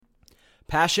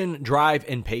Passion, drive,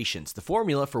 and patience. The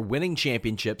formula for winning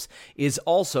championships is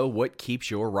also what keeps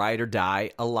your ride or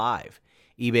die alive.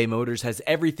 eBay Motors has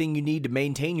everything you need to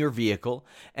maintain your vehicle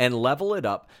and level it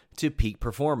up to peak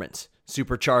performance.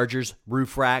 Superchargers,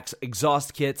 roof racks,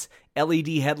 exhaust kits, LED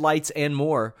headlights, and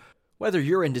more. Whether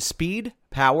you're into speed,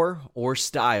 power, or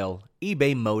style,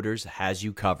 eBay Motors has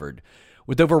you covered.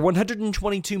 With over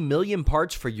 122 million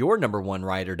parts for your number one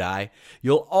ride or die,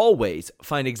 you'll always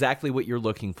find exactly what you're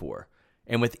looking for.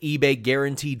 And with eBay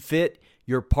Guaranteed Fit,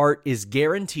 your part is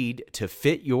guaranteed to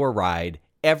fit your ride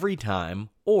every time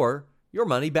or your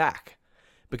money back.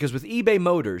 Because with eBay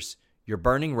Motors, you're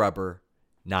burning rubber,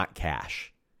 not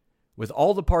cash. With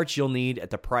all the parts you'll need at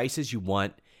the prices you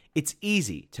want, it's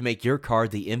easy to make your car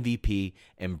the MVP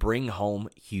and bring home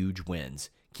huge wins.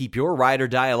 Keep your ride or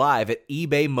die alive at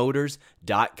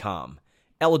ebaymotors.com.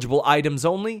 Eligible items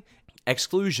only.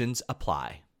 Exclusions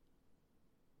apply.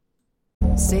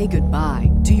 Say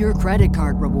goodbye to your credit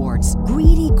card rewards.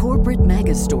 Greedy corporate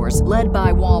mega stores, led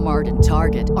by Walmart and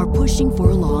Target, are pushing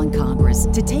for a law in Congress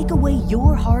to take away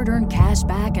your hard-earned cash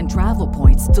back and travel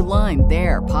points to line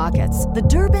their pockets. The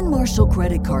Durbin-Marshall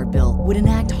credit card bill would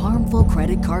enact harmful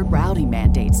credit card routing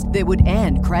mandates that would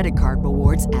end credit card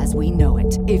rewards as we know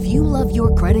it. If you love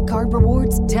your credit card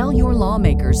rewards, tell your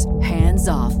lawmakers, hands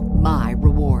off my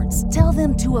rewards. Tell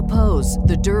them to oppose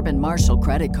the Durbin-Marshall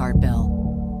credit card bill.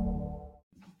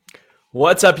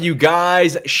 What's up, you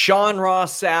guys? Sean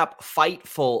Ross Sapp,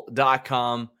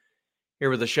 Fightful.com, here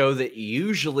with a show that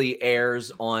usually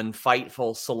airs on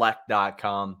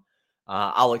FightfulSelect.com.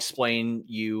 I'll explain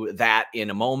you that in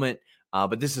a moment,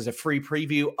 but this is a free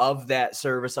preview of that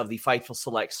service, of the Fightful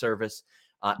Select service,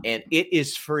 and it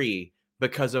is free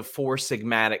because of Four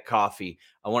Sigmatic Coffee.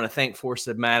 I want to thank Four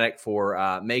Sigmatic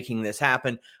for making this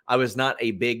happen. I was not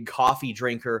a big coffee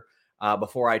drinker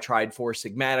before I tried Four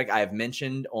Sigmatic. I have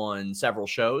mentioned on several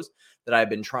shows that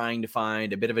I've been trying to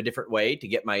find a bit of a different way to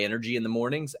get my energy in the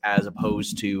mornings as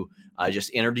opposed to just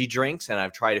energy drinks. And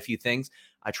I've tried a few things.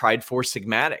 I tried Four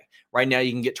Sigmatic. Right now,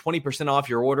 you can get 20% off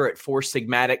your order at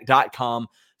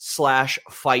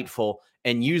foursigmatic.com/Fightful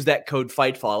and use that code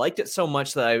Fightful. I liked it so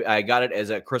much that I got it as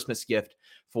a Christmas gift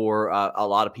for a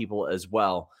lot of people as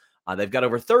well. They've got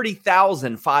over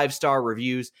 30,000 five-star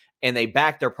reviews, and they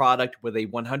back their product with a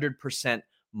 100%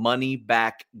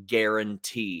 money-back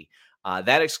guarantee.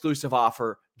 That exclusive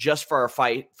offer just for our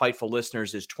Fightful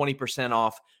listeners is 20%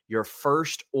 off your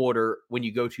first order when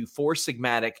you go to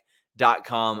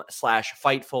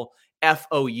foursigmatic.com/Fightful,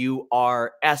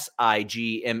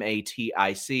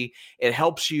 FOURSIGMATIC. It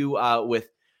helps you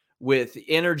with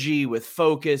energy, with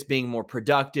focus, being more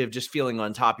productive, just feeling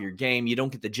on top of your game. You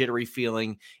don't get the jittery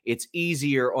feeling. It's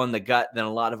easier on the gut than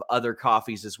a lot of other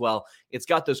coffees as well. It's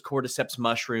got those cordyceps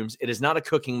mushrooms. It is not a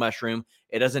cooking mushroom.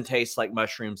 It doesn't taste like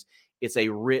mushrooms. It's a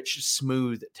rich,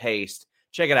 smooth taste.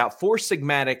 Check it out,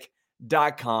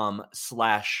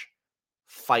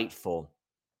 foursigmatic.com/Fightful.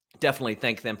 Definitely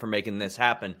thank them for making this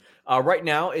happen. Right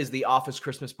now is the office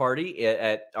Christmas party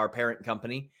at our parent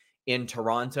company in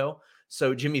Toronto.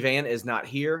 So Jimmy Van is not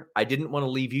here. I didn't want to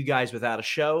leave you guys without a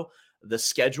show. The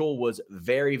schedule was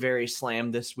very, very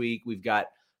slammed this week. We've got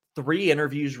 3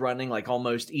 interviews running like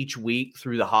almost each week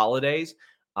through the holidays.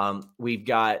 We've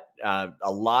got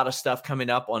a lot of stuff coming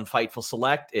up on Fightful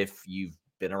Select. If you've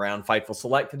been around Fightful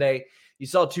Select today, you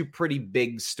saw 2 pretty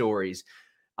big stories.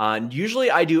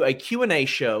 Usually I do a Q&A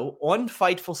show on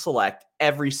Fightful Select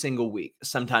every single week.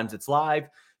 Sometimes it's live.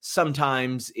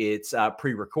 Sometimes it's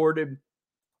pre-recorded.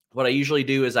 What I usually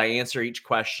do is I answer each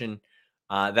question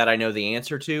that I know the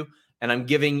answer to, and I'm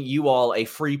giving you all a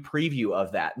free preview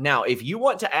of that. Now, if you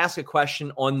want to ask a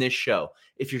question on this show,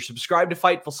 if you're subscribed to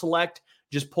Fightful Select,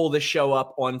 just pull this show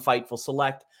up on Fightful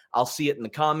Select. I'll see it in the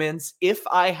comments. If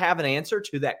I have an answer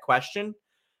to that question,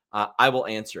 I will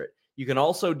answer it. You can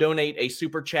also donate a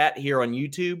super chat here on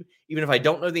YouTube. Even if I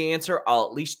don't know the answer, I'll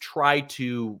at least try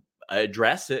to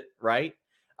address it, right?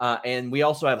 And we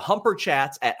also have Humper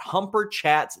Chats at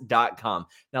humperchats.com.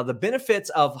 Now, the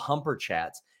benefits of Humper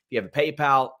Chats, if you have a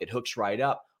PayPal, it hooks right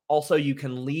up. Also, you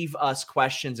can leave us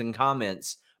questions and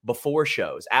comments before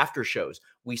shows, after shows.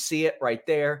 We see it right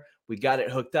there. We got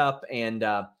it hooked up, and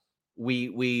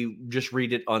we just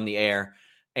read it on the air.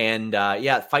 And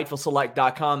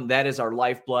FightfulSelect.com, that is our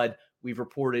lifeblood. We've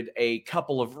reported a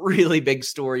couple of really big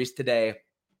stories today.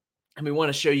 And we want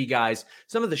to show you guys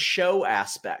some of the show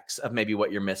aspects of maybe what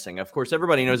you're missing. Of course,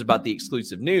 everybody knows about the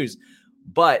exclusive news,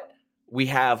 but we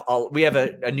have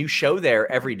a new show there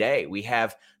every day. We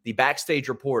have the Backstage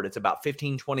Report. It's about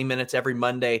 15, 20 minutes every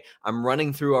Monday. I'm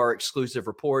running through our exclusive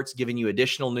reports, giving you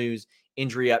additional news,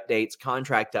 injury updates,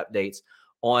 contract updates,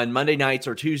 On Monday nights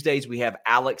or Tuesdays, we have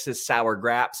Alex's Sour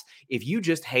Graps. If you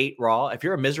just hate Raw, if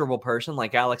you're a miserable person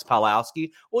like Alex Palowski,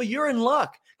 well, you're in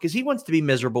luck because he wants to be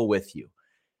miserable with you.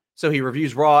 So he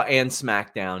reviews Raw and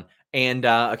SmackDown and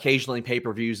occasionally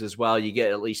pay-per-views as well. You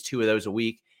get at least 2 of those a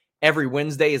week. Every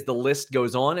Wednesday as the list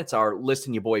goes on, it's our List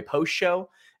and Your Boy post show.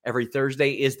 Every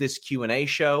Thursday is this Q&A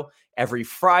show. Every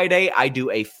Friday, I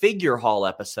do a figure haul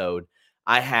episode.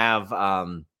 I have,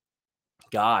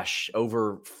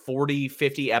 over 40,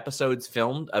 50 episodes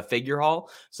filmed a figure haul.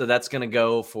 So that's going to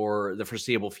go for the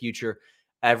foreseeable future.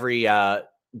 Every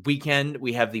weekend,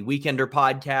 we have the Weekender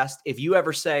podcast. If you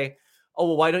ever say, oh,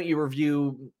 well, why don't you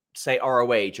review, say,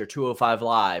 ROH or 205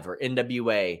 Live or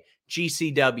NWA,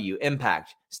 GCW,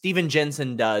 Impact? Steven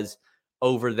Jensen does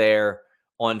over there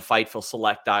on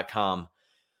FightfulSelect.com.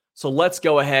 So let's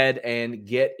go ahead and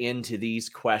get into these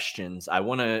questions. I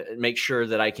want to make sure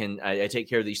that I take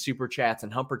care of these super chats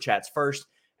and humper chats first.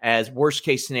 As worst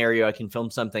case scenario, I can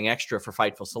film something extra for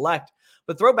Fightful Select.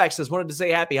 But Throwback says, wanted to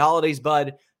say happy holidays,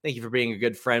 bud. Thank you for being a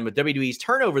good friend. With WWE's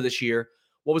turnover this year,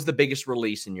 what was the biggest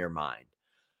release in your mind?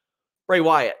 Bray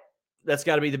Wyatt. That's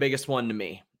got to be the biggest one to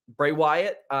me. Bray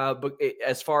Wyatt, but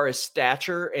as far as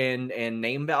stature and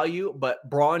name value, but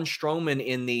Braun Strowman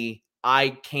in the I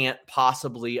can't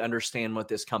possibly understand what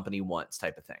this company wants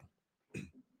type of thing.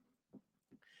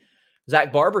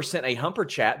 Zach Barber sent a humper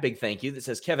chat, big thank you, that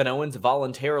says Kevin Owens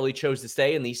voluntarily chose to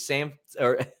stay in the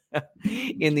Stamford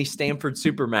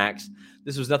Supermax.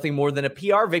 This was nothing more than a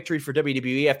PR victory for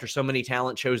WWE after so many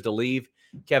talent chose to leave.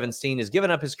 Kevin Steen has given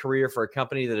up his career for a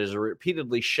company that has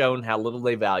repeatedly shown how little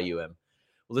they value him.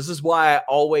 Well, this is why I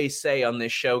always say on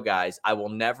this show, guys, I will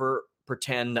never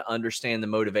pretend to understand the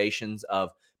motivations of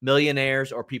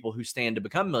millionaires or people who stand to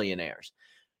become millionaires.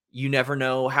 You never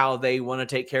know how they want to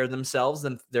take care of themselves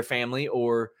and their family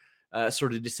or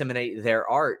sort of disseminate their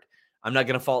art. I'm not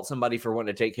going to fault somebody for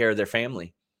wanting to take care of their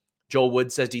family. Joel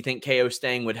Wood says, do you think KO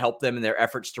staying would help them in their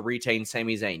efforts to retain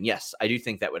Sami Zayn? Yes, I do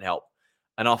think that would help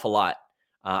an awful lot.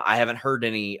 I haven't heard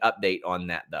any update on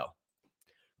that, though.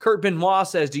 Kurt Benoit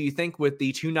says, do you think with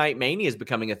the 2-night Manias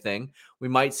becoming a thing, we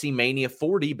might see Mania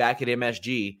 40 back at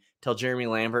MSG? Tell Jeremy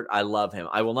Lambert I love him.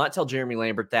 I will not tell Jeremy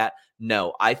Lambert that.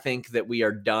 No, I think that we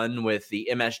are done with the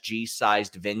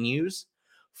MSG-sized venues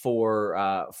for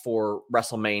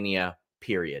WrestleMania,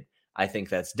 period. I think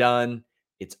that's done.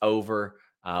 It's over.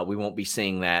 We won't be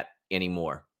seeing that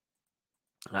anymore.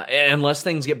 Unless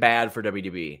things get bad for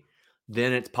WWE,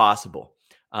 then it's possible.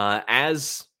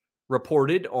 As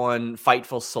reported on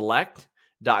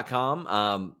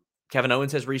FightfulSelect.com, Kevin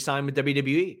Owens has re-signed with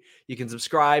WWE. You can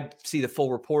subscribe, see the full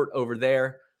report over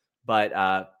there. But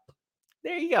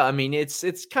there you go. I mean,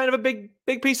 it's kind of a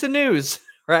big piece of news,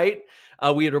 right?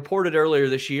 We had reported earlier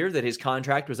this year that his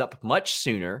contract was up much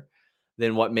sooner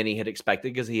than what many had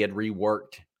expected because he had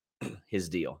reworked his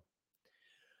deal.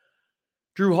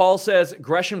 Drew Hall says,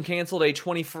 Gresham canceled a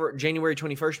January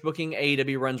 21st booking.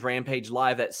 AEW runs Rampage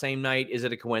live that same night. Is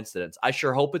it a coincidence? I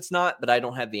sure hope it's not, but I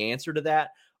don't have the answer to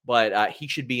that. But he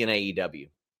should be in AEW.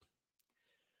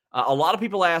 A lot of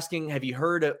people asking, have you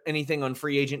heard of anything on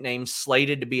free agent names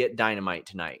slated to be at Dynamite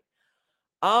tonight?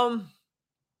 I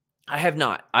have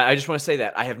not. I just want to say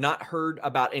that. I have not heard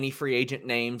about any free agent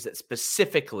names that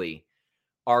specifically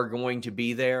are going to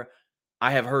be there. I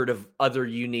have heard of other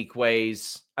unique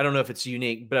ways. I don't know if it's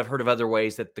unique, but I've heard of other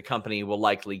ways that the company will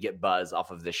likely get buzz off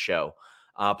of this show.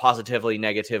 Positively,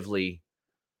 negatively.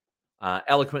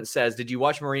 Eloquent says, did you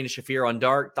watch Marina Shafir on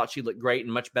Dark? Thought she looked great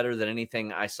and much better than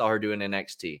anything I saw her do in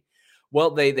NXT. Well,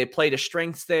 they played a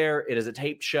strengths there. It is a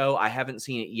taped show. I haven't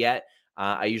seen it yet.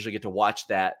 I usually get to watch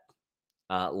that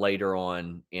later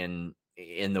on in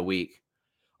the week.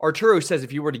 Arturo says,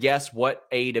 if you were to guess what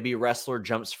AEW wrestler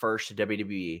jumps first to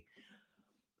WWE,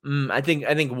 I think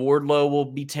Wardlow will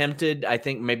be tempted. I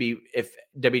think maybe if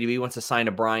WWE wants to sign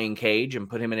a Brian Cage and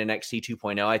put him in NXT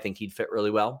 2.0, I think he'd fit really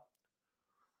well.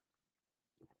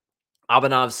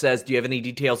 Abanov says, do you have any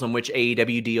details on which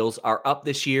AEW deals are up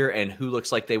this year and who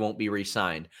looks like they won't be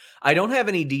re-signed? I don't have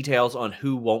any details on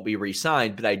who won't be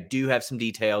re-signed, but I do have some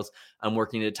details I'm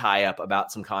working to tie up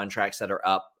about some contracts that are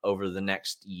up over the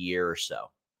next year or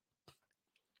so.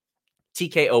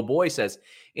 TKO Boy says,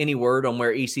 any word on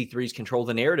where EC3's Control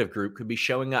the Narrative group could be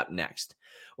showing up next?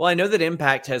 Well, I know that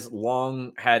Impact has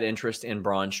long had interest in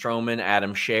Braun Strowman,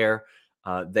 Adam Scherr.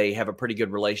 They have a pretty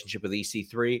good relationship with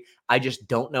EC3. I just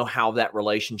don't know how that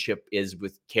relationship is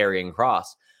with Karrion Kross.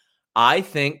 I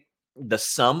think the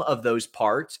sum of those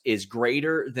parts is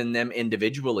greater than them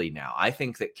individually now. I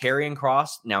think that Karrion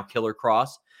Kross, now Killer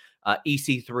Kross,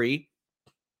 EC3,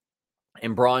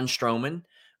 and Braun Strowman,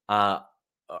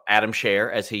 Adam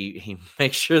Scherr, as he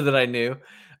makes sure that I knew,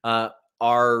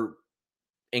 are,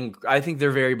 I think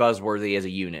they're very buzzworthy as a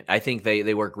unit. I think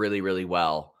they work really, really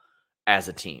well as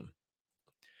a team.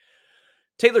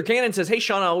 Taylor Cannon says, hey,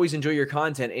 Sean, I always enjoy your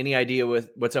content. Any idea with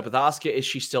what's up with Asuka? Is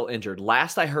she still injured?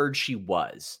 Last I heard, she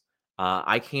was.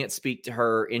 I can't speak to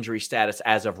her injury status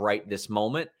as of right this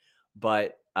moment,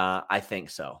 but I think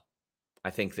so. I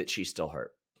think that she's still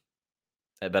hurt.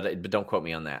 But don't quote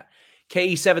me on that.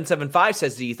 KE775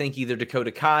 says, do you think either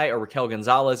Dakota Kai or Raquel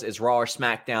Gonzalez is Raw or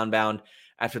SmackDown bound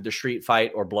after the street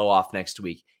fight or blow off next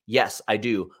week? Yes, I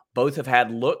do. Both have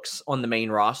had looks on the main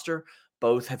roster.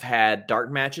 Both have had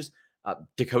dark matches.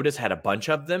 Dakota's had a bunch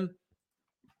of them.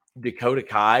 Dakota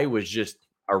Kai was just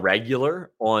a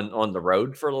regular on the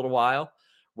road for a little while.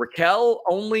 Raquel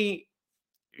only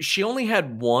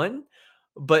had one,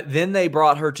 but then they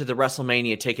brought her to the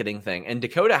WrestleMania ticketing thing. And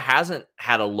Dakota hasn't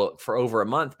had a look for over a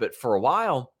month, but for a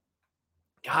while,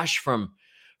 gosh, from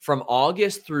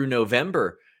August through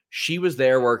November, she was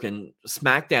there working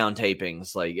SmackDown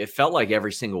tapings. Like, it felt like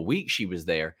every single week she was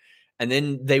there. And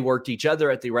then they worked each other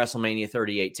at the WrestleMania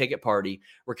 38 ticket party.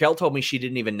 Raquel told me she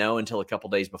didn't even know until a couple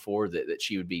days before that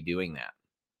she would be doing that.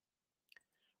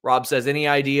 Rob says, any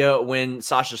idea when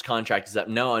Sasha's contract is up?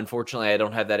 No, unfortunately, I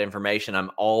don't have that information.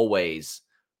 I'm always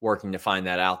working to find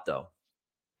that out, though.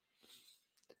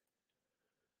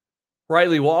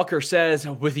 Riley Walker says,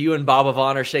 with you and Bob of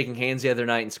Honor shaking hands the other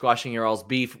night and squashing your all's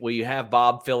beef, will you have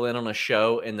Bob fill in on a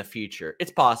show in the future?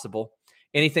 It's possible.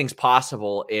 Anything's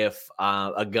possible if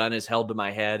a gun is held to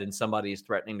my head and somebody is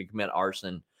threatening to commit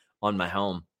arson on my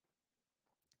home.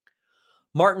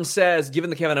 Martin says, given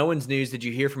the Kevin Owens news, did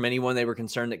you hear from anyone they were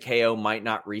concerned that KO might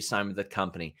not re-sign with the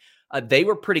company? They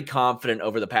were pretty confident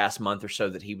over the past month or so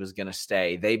that he was going to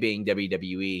stay, they being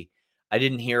WWE. I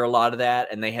didn't hear a lot of that,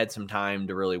 and they had some time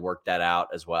to really work that out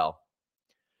as well.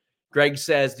 Greg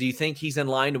says, do you think he's in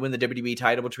line to win the WWE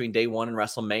title between Day 1 and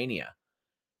WrestleMania?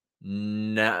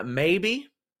 Nah, maybe.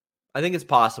 I think it's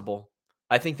possible.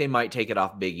 I think they might take it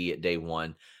off Big E at Day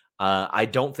 1. I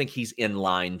don't think he's in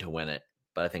line to win it,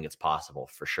 but I think it's possible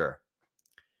for sure.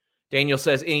 Daniel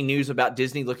says, any news about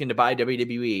Disney looking to buy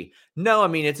WWE? No, I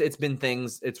mean, it's been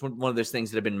things. It's one of those things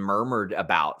that have been murmured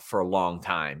about for a long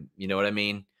time. You know what I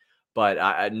mean?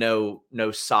 But no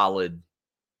solid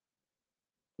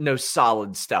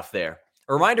stuff there.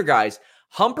 A reminder, guys,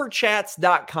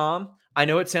 humperchats.com. I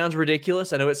know it sounds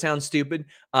ridiculous. I know it sounds stupid.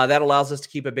 That allows us to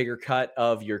keep a bigger cut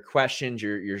of your questions,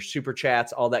 your super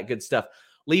chats, all that good stuff.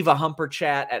 Leave a Humper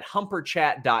Chat at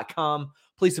humperchat.com.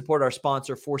 Please support our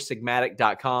sponsor,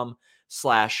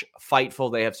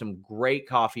 foursigmatic.com/Fightful. They have some great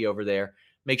coffee over there.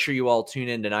 Make sure you all tune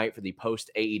in tonight for the post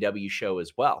AEW show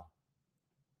as well.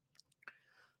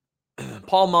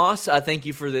 Paul Moss, thank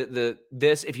you for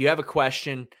this. If you have a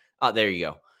question, there you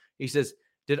go. He says,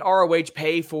 did ROH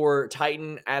pay for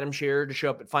Titan Adam Scherr to show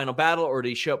up at Final Battle, or did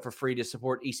he show up for free to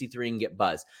support EC3 and get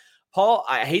buzz? Paul,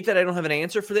 I hate that I don't have an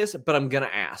answer for this, but I'm going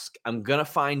to ask. I'm going to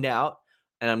find out,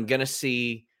 and I'm going to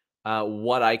see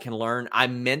what I can learn. I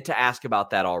meant to ask about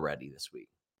that already this week.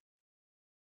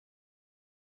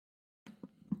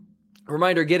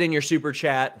 Reminder, get in your super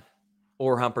chat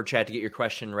or Humper Chat to get your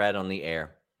question read on the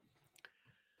air.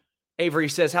 Avery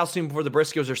says, how soon before the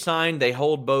Briscoes are signed? They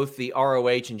hold both the ROH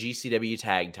and GCW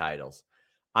tag titles.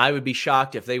 I would be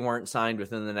shocked if they weren't signed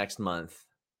within the next month.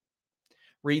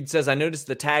 Reed says, I noticed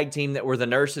the tag team that were the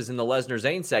nurses in the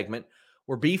Lesnar-Zayn segment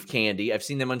were Beef Candy. I've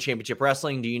seen them on Championship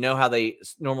Wrestling. Do you know how they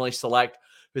normally select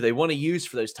who they want to use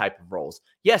for those type of roles?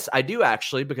 Yes, I do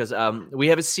actually, because we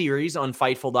have a series on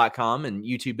Fightful.com and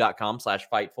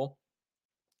YouTube.com/Fightful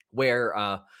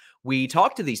where we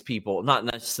talk to these people, not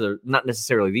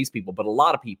necessarily these people, but a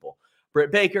lot of people.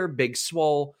 Britt Baker, Big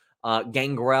Swole,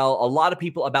 Gangrel, a lot of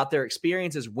people about their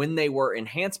experiences when they were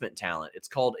enhancement talent. It's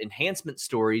called Enhancement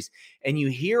Stories, and you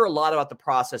hear a lot about the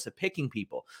process of picking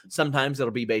people. Sometimes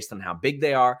it'll be based on how big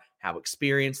they are, how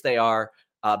experienced they are.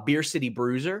 Beer City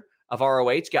Bruiser of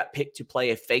ROH got picked to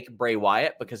play a fake Bray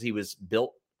Wyatt because he was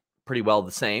built pretty well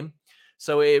the same.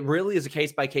 So it really is a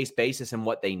case-by-case basis in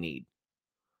what they need.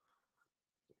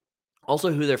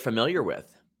 Also, who they're familiar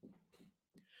with.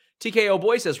 TKO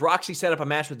Boy says, Roxy set up a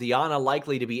match with Deanna,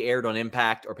 likely to be aired on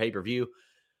Impact or pay-per-view,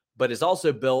 but is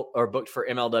also built or booked for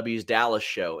MLW's Dallas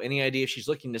show. Any idea if she's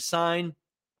looking to sign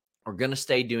or going to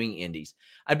stay doing indies?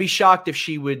 I'd be shocked if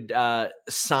she would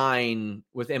sign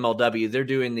with MLW. They're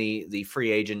doing the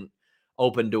free agent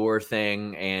open door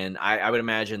thing, and I would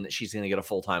imagine that she's going to get a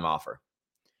full-time offer.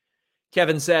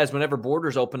 Kevin says, whenever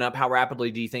borders open up, how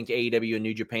rapidly do you think AEW and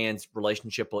New Japan's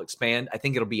relationship will expand? I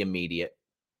think it'll be immediate.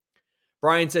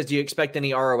 Brian says, do you expect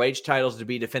any ROH titles to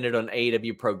be defended on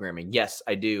AEW programming? Yes,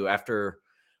 I do. After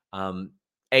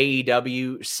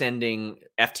AEW sending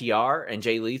FTR and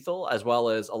Jay Lethal, as well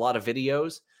as a lot of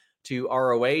videos to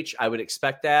ROH. I would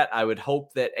expect that. I would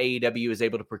hope that AEW is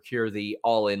able to procure the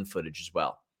All-In footage as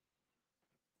well.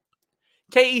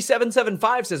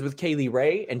 KE775 says, with Kaylee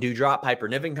Ray and Doudrop Piper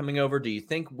Niven coming over, do you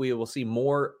think we will see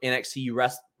more NXT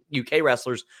UK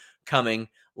wrestlers coming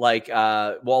like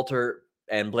Walter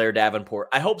and Blair Davenport?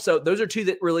 I hope so. Those are two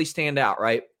that really stand out,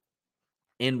 right?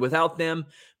 And without them,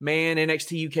 man,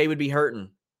 NXT UK would be hurting.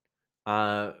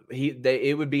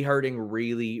 It would be hurting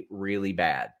really, really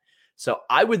bad. So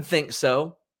I would think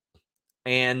so.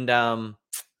 And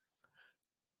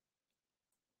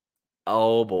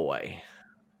oh boy,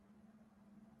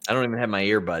 I don't even have my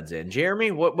earbuds in.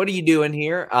 Jeremy, what are you doing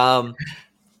here? You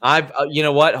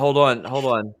know what? Hold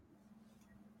on.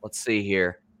 Let's see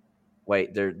here.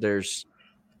 Wait, there's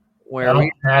where are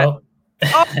we at?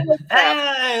 Oh,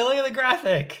 hey, look at the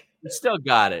graphic. You still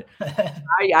got it.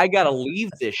 I got to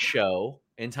leave this show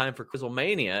in time for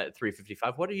Quizlemania at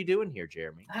 3:55. What are you doing here,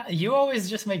 Jeremy? You always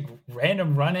just make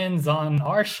random run-ins on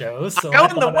our shows. So go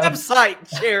on the website,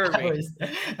 Jeremy.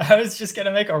 I was just going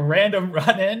to make a random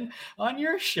run-in on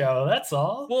your show. That's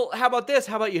all. Well, how about this?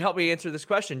 How about you help me answer this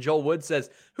question? Joel Wood says,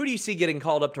 who do you see getting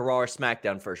called up to Raw or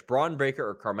SmackDown first, Braun Breaker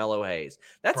or Carmelo Hayes?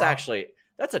 That's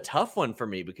a tough one for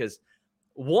me because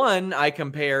one I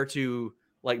compare to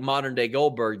like modern day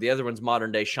Goldberg. The other one's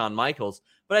modern day Shawn Michaels.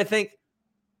 But I think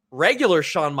regular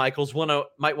Shawn Michaels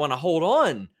might want to hold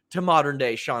on to modern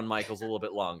day Shawn Michaels a little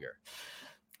bit longer.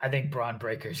 I think Braun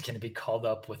Breaker is going to be called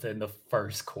up within the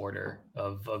first quarter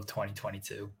of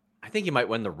 2022. I think he might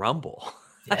win the Rumble.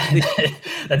 Yeah,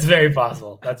 that's very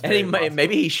possible.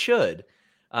 Maybe he should.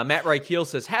 Matt Reichel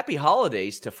says, happy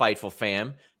holidays to Fightful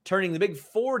fam. Turning the big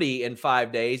 40 in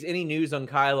 5 days. Any news on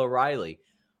Kyle O'Reilly?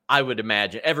 I would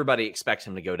imagine everybody expects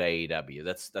him to go to AEW.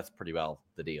 That's pretty well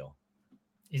the deal.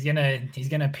 He's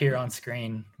gonna appear on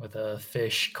screen with a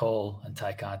Fish, Cole, and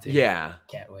Ty Conti. Yeah,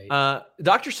 can't wait.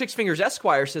 Dr. Six Fingers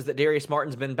Esquire says that Darius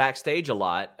Martin's been backstage a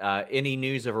lot. Any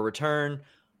news of a return?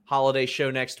 Holiday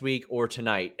show next week or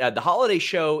tonight? The holiday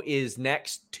show is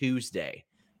next Tuesday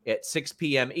at 6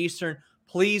 p.m. Eastern.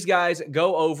 Please, guys,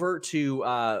 go over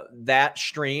to that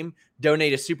stream.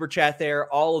 Donate a super chat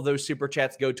there. All of those super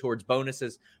chats go towards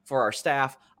bonuses for our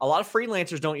staff. A lot of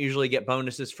freelancers don't usually get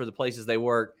bonuses for the places they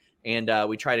work, and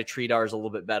we try to treat ours a little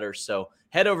bit better. So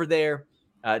head over there,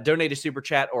 donate a super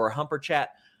chat or a humper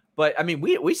chat. But, I mean,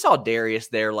 we saw Darius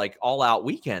there like all out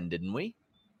weekend, didn't we?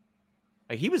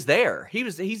 Like, he was there.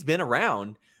 He's been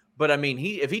around. But, I mean,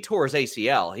 if he tore his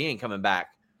ACL, he ain't coming back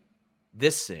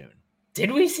this soon.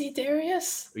 Did we see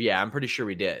Darius? Yeah, I'm pretty sure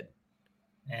we did.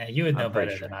 Yeah, you would know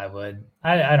better than I would.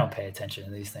 I don't pay attention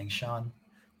to these things, Sean.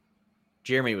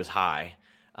 Jeremy was high.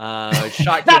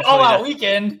 Not all out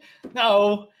weekend.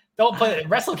 No, don't put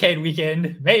WrestleCade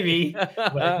weekend. Maybe,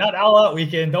 but not all out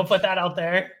weekend. Don't put that out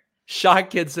there. Shot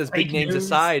Kid says, big names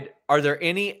aside, are there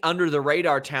any under the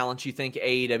radar talents you think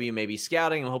AEW may be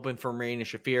scouting? I'm hoping for Marina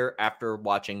Shafir after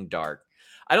watching Dark.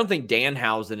 I don't think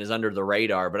Danhausen is under the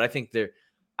radar, but I think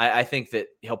I think that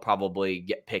he'll probably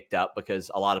get picked up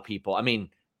because a lot of people, I mean,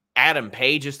 Adam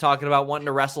Page is talking about wanting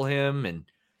to wrestle him, and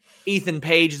Ethan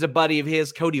Page is a buddy of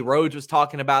his. Cody Rhodes was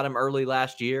talking about him early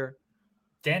last year.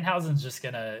 Danhausen's just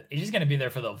gonna be there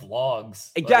for the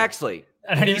vlogs. Exactly.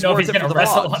 Like, I don't even know if he's gonna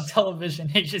wrestle on television.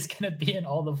 He's just gonna be in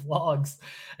all the vlogs,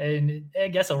 and I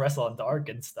guess he'll wrestle on Dark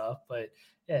and stuff. But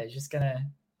yeah, he's just gonna.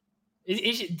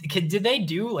 Did they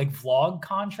do like vlog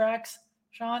contracts,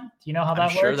 Sean? Do you know how that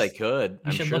works? I'm sure they could.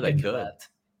 I'm sure they could.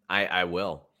 I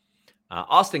will.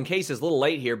 Austin Case is a little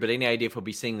late here, but any idea if we'll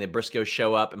be seeing the Briscoes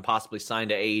show up and possibly sign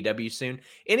to AEW soon?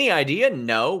 Any idea?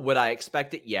 No. Would I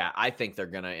expect it? Yeah, I think they're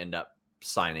going to end up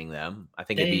signing them. I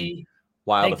think it'd be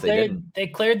wild if they didn't. They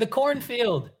cleared the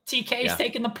cornfield. TK's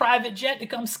taking the private jet to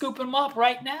come scoop them up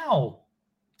right now.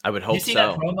 I would hope so. Did you see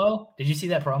that promo? Did you see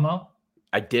that promo?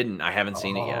 I didn't. I haven't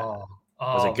seen it yet.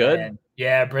 Was it good? Man.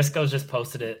 Yeah, Briscoes just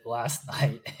posted it last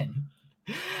night. And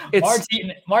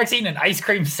Mark's eating an ice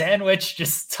cream sandwich,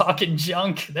 just talking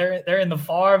junk. They're in the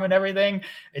farm and everything.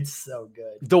 It's so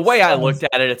good. The way I looked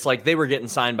at it, it's like they were getting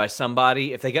signed by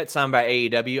somebody. If they get signed by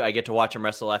AEW, I get to watch them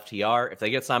wrestle FTR. If they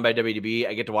get signed by WWE,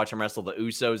 I get to watch them wrestle the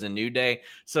Usos and New Day.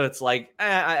 So it's like,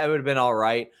 I would have been all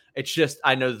right. It's just,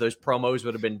 I know that those promos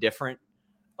would have been different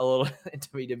a little in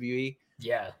WWE.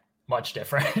 Yeah, much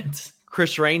different.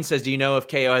 Chris Rain says, do you know if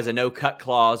KO has a no-cut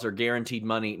clause or guaranteed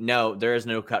money? No, there is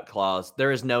no cut clause.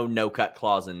 There is no-cut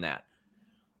clause in that.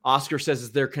 Oscar says,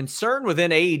 is there concern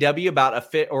within AEW about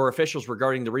officials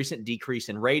regarding the recent decrease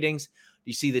in ratings? Do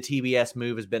you see the TBS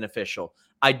move as beneficial?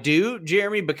 I do,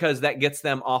 Jeremy, because that gets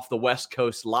them off the West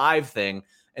Coast live thing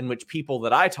in which people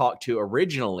that I talked to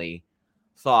originally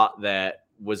thought that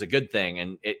was a good thing,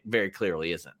 and it very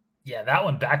clearly isn't. Yeah, that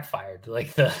one backfired.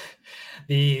 Like the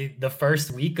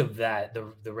first week of that,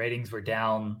 the ratings were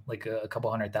down like a couple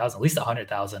 100,000, at least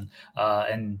 100,000,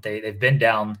 and they've been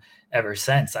down ever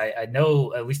since. I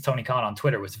know at least Tony Khan on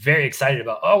Twitter was very excited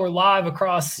about, we're live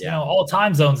across all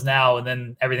time zones now, and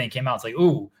then everything came out. It's like,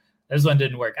 ooh, this one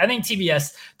didn't work. I think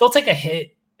TBS, they'll take a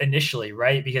hit initially,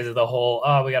 right, because of the whole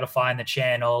we got to find the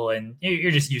channel, and you're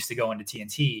just used to going to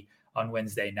TNT on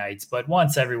Wednesday nights. But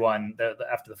once everyone,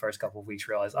 after the first couple of weeks,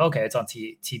 realized, okay, it's on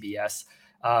TBS,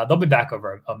 they'll be back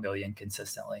over 1 million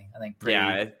consistently. I think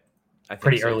I think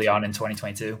pretty early on in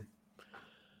 2022.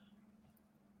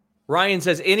 Ryan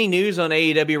says, any news on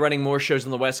AEW running more shows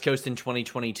on the West Coast in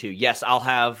 2022? Yes, I'll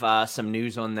have some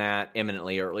news on that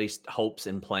imminently, or at least hopes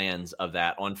and plans of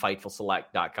that on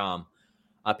FightfulSelect.com.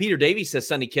 Peter Davies says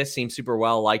Sonny Kiss seems super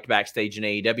well liked backstage in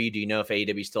AEW. Do you know if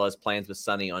AEW still has plans with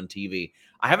Sonny on TV?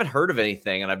 I haven't heard of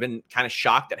anything, and I've been kind of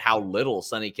shocked at how little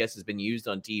Sonny Kiss has been used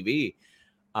on TV.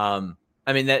 I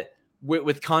mean, that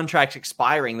with contracts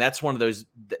expiring, that's one of those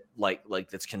that,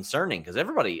 like that's concerning, because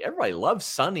everybody loves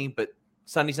Sonny, but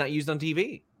Sonny's not used on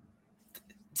TV.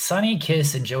 Sonny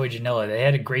Kiss and Joey Janela, they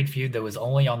had a great feud that was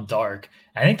only on Dark.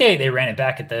 I think they ran it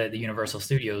back at the Universal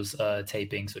Studios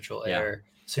tapings, which will air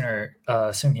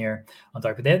soon here on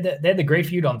Dark. But they had the great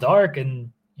feud on Dark,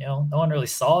 and no one really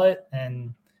saw it,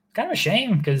 and kind of a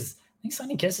shame, because I think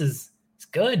Sonny Kiss is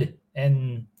good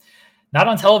and not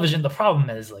on television. The problem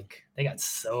is, like, they got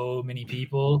so many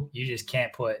people, you just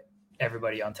can't put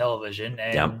everybody on television,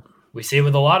 and we see it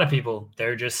with a lot of people.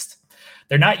 They're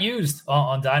not used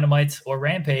on Dynamite or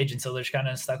Rampage, and so they're just kind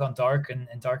of stuck on Dark and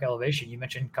Dark Elevation. You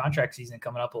mentioned contract season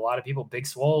coming up. A lot of people, Big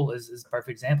Swole is a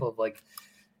perfect example of, like,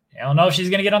 I don't know if she's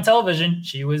going to get on television.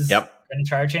 She was going to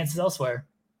try her chances elsewhere.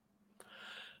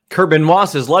 Kerbin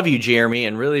Moss says, love you, Jeremy,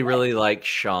 and really, really like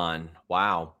Sean.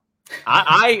 Wow.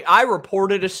 I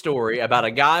reported a story about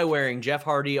a guy wearing Jeff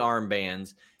Hardy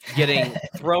armbands getting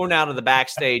thrown out of the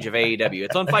backstage of AEW.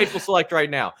 It's on Fightful Select right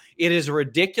now. It is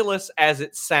ridiculous as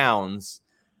it sounds.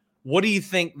 What do you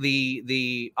think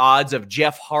the odds of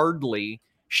Jeff Hardy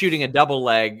shooting a double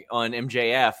leg on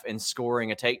MJF and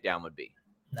scoring a takedown would be?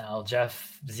 No,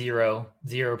 Jeff, 0%.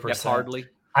 Jeff Hardy.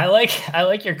 I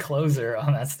like your closer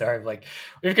on that story. Like,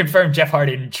 we've confirmed Jeff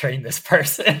Hardy didn't train this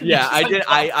person. Yeah, I did.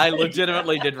 I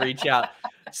legitimately did reach out.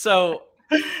 So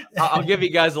I'll give you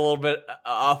guys a little bit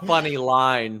a funny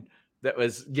line that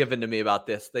was given to me about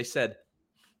this. They said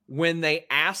when they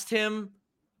asked him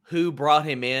who brought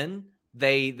him in,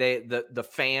 the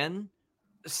fan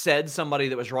said somebody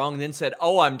that was wrong, and then said,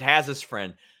 "Oh, I'm Taz's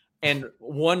friend." And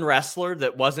one wrestler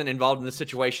that wasn't involved in the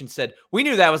situation said, "We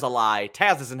knew that was a lie.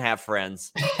 Taz doesn't have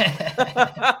friends."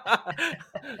 I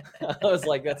was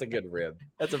like, that's a good rib.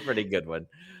 That's a pretty good one.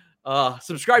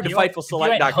 Subscribe to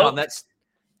FightfulSelect.com.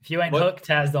 If you ain't hooked,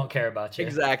 Taz don't care about you.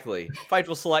 Exactly.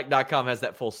 FightfulSelect.com has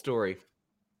that full story.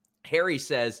 Harry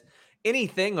says,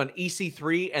 anything on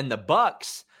EC3 and the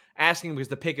Bucks, asking because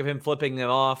the pic of him flipping them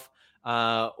off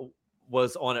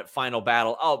was on at Final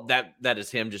Battle. Oh, that is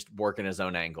him just working his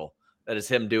own angle. That is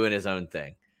him doing his own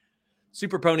thing.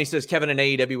 Super Pony says Kevin and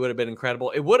AEW would have been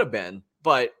incredible. It would have been,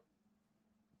 but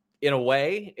in a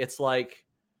way, it's like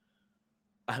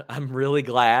I'm really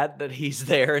glad that he's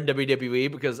there in WWE,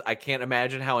 because I can't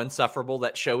imagine how insufferable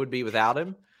that show would be without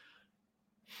him.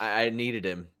 I needed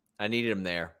him. I needed him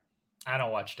there. I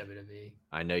don't watch WWE.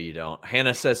 I know you don't.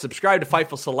 Hannah says, subscribe to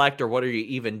Fightful Select, or what are you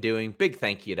even doing? Big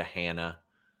thank you to Hannah.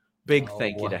 Thank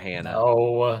you to Hannah.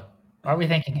 Why are we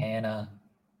thanking Hannah?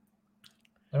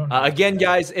 Again,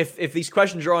 guys, if these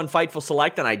questions are on Fightful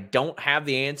Select and I don't have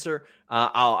the answer,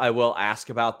 I will ask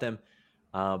about them.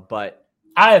 But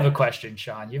I have a question,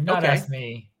 Sean. You've not asked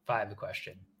me if I have a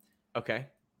question. Okay.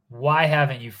 Why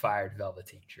haven't you fired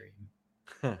Velveteen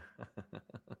Dream?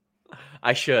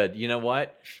 I should. You know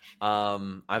what?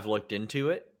 I've looked into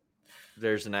it.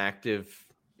 There's an active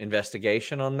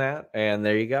investigation on that, and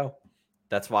there you go.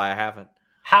 That's why I haven't.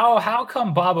 How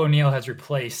come Bob O'Neill has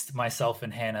replaced myself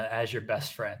and Hannah as your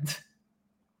best friend?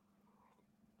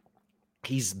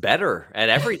 He's better at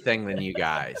everything than you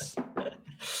guys.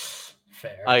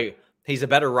 Fair. He's a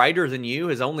better writer than you.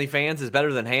 His OnlyFans is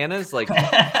better than Hannah's. Like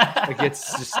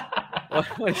it's just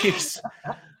what do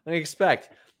you expect?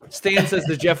 Stan says,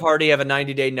 does Jeff Hardy have a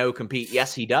 90-day no compete?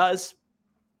 Yes, he does.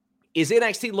 Is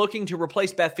NXT looking to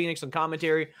replace Beth Phoenix on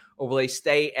commentary, or will they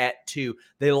stay at 2?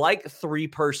 They like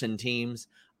 3-person teams.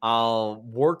 I'll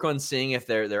work on seeing if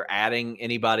they're adding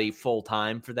anybody full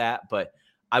time for that, but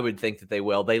I would think that they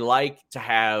will. They like to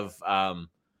have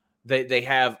They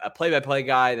have a play-by-play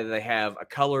guy, that they have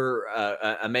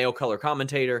a male color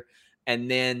commentator, and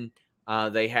then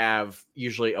they have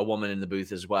usually a woman in the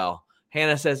booth as well.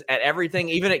 Hannah says, at everything,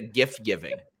 even at gift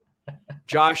giving.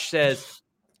 Josh says,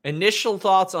 initial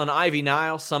thoughts on Ivy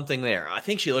Nile, something there. I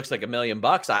think she looks like $1 million.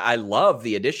 I love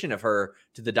the addition of her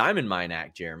to the Diamond Mine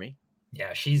act, Jeremy.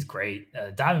 Yeah, she's great.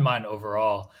 Diamond Mine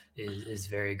overall is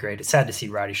very great. It's sad to see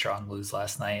Roddy Strong lose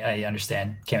last night. I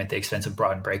understand came at the expense of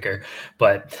Braun Breaker,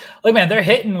 but look, man, they're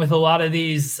hitting with a lot of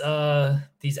these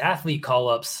athlete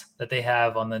call-ups that they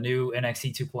have on the new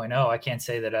NXT 2.0. I can't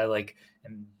say that I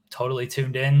am totally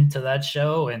tuned in to that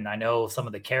show, and I know some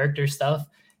of the character stuff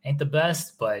ain't the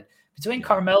best, but between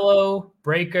Carmelo,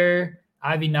 Breaker,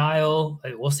 Ivy Nile,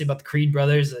 we'll see about the Creed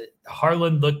brothers.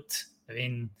 Harlan looked,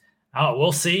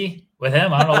 we'll see with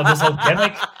him. I don't know about this whole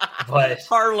gimmick, but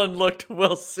Harlan looked,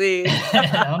 we'll see.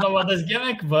 I don't know about this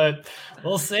gimmick, but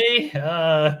we'll see.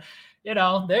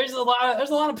 There's a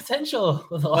lot of potential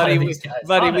with a lot of these guys.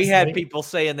 Buddy, we had people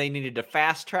saying they needed to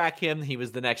fast track him. He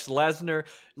was the next Lesnar.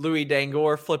 Louis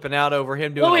Dangoor flipping out over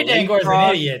him doing Louis Dangoor's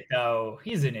an idiot, though.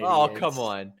 He's an idiot. Oh, come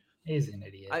on. He's an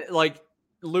idiot.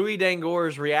 Louis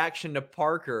Dangoor's reaction to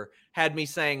Parker had me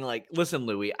saying, listen,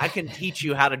 Louis, I can teach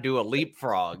you how to do a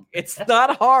leapfrog. It's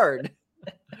not hard.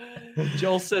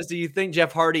 Joel says, do you think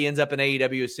Jeff Hardy ends up in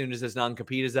AEW as soon as his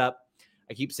non-compete is up?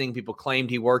 I keep seeing people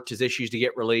claimed he worked his issues to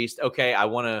get released. Okay, I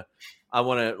want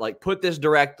to put this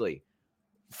directly.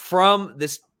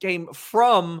 This came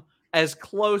from as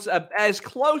close of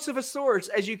a source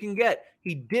as you can get.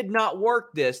 He did not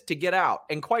work this to get out.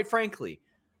 And quite frankly,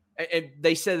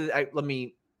 they said, I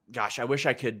wish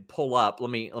I could pull up.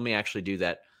 Let me actually do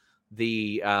that.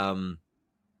 The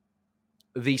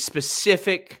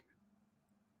specific.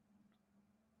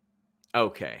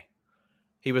 Okay.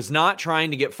 He was not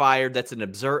trying to get fired. That's an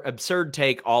absurd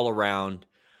take all around.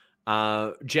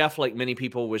 Jeff, like many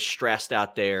people, was stressed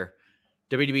out there.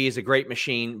 WWE is a great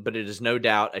machine, but it is no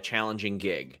doubt a challenging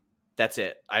gig. That's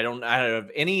it. I don't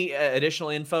have any additional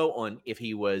info on if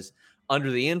he was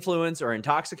under the influence or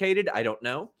intoxicated. I don't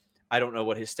know. I don't know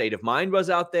what his state of mind was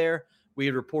out there. We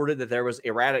had reported that there was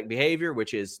erratic behavior,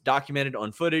 which is documented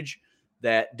on footage,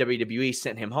 that WWE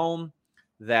sent him home,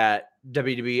 that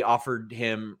WWE offered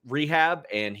him rehab,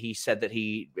 and he said that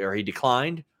he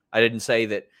declined. I didn't say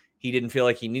that he didn't feel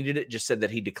like he needed it, just said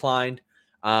that he declined.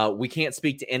 We can't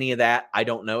speak to any of that. I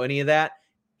don't know any of that.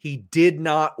 He did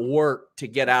not work to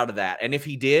get out of that. And if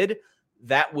he did,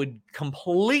 that would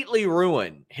completely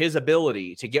ruin his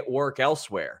ability to get work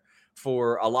elsewhere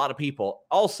for a lot of people.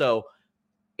 Also,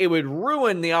 it would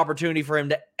ruin the opportunity for him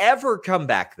to ever come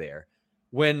back there,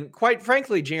 when, quite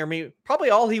frankly, Jeremy,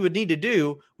 probably all he would need to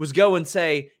do was go and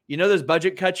say, those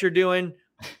budget cuts you're doing,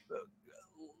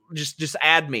 just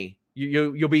add me.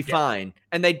 You'll be fine.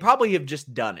 And they'd probably have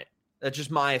just done it. That's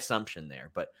just my assumption there.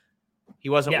 But he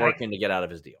wasn't working to get out of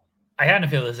his deal. I kind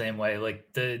of feel the same way.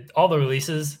 All the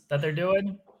releases that they're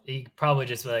doing, he probably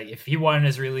just if he wanted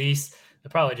his release,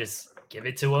 they'll probably just give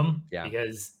it to him. Yeah.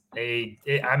 Because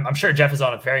I'm sure Jeff is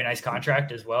on a very nice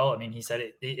contract as well. I mean, he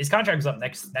said his contract was up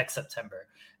next September,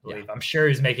 I believe. Yeah. I'm sure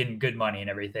he's making good money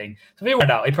and everything. So if he went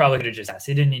out, he probably could have just asked.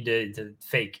 He didn't need to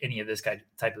fake any of this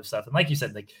type of stuff. And like you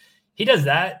said, he does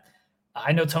that.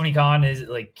 I know Tony Khan is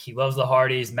he loves the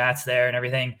Hardys, Matt's there and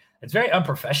everything. It's very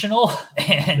unprofessional.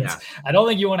 And I don't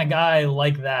think you want a guy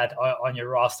like that on your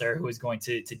roster who is going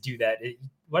to do that.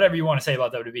 Whatever you want to say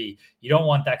about WWE, you don't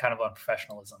want that kind of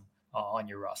unprofessionalism on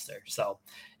your roster. So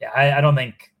I don't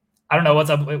know what's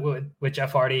up with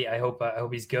Jeff Hardy. I hope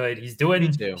he's good. He's doing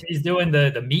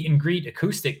the meet and greet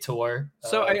acoustic tour.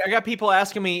 So I got people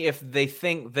asking me if they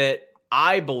think that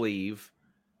I believe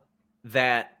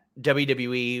that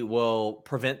WWE will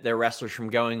prevent their wrestlers from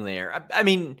going there. I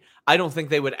mean, I don't think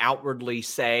they would outwardly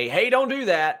say, hey, don't do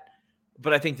that.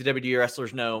 But I think the WWE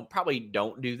wrestlers probably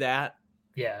don't do that.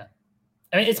 Yeah.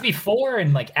 I mean, it's before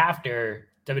and after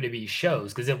WWE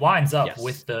shows, because it lines up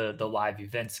with the live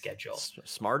event schedule.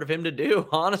 Smart of him to do,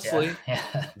 honestly.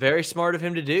 Yeah. Very smart of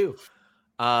him to do.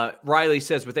 Riley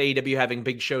says, with AEW having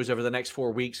big shows over the next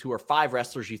 4 weeks, who are 5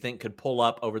 wrestlers you think could pull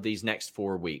up over these next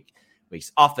 4 weeks?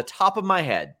 Off the top of my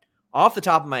head,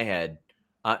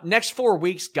 next 4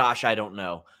 weeks, gosh, I don't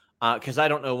know, because I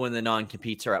don't know when the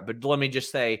non-competes are up. But let me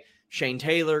just say, Shane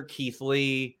Taylor, Keith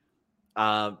Lee,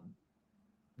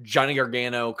 Johnny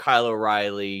Gargano, Kyle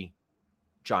O'Reilly,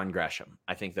 John Gresham.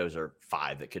 I think those are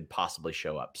 5 that could possibly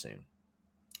show up soon.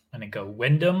 I'm going to go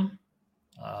Wyndham.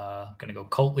 I'm going to go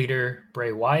Cult Leader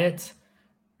Bray Wyatt.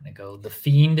 I'm going to go The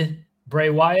Fiend Bray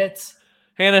Wyatt.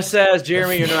 Hannah says,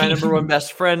 Jeremy, you're my number one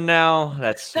best friend now.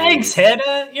 That's sweet. Thanks,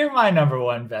 Hannah. You're my number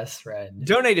one best friend.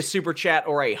 Donate a super chat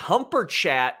or a humper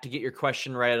chat to get your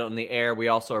question read on the air. We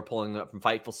also are pulling up from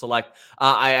Fightful Select.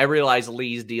 I realize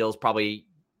Lee's deal's probably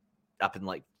up in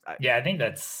like... Yeah, I think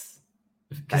that's...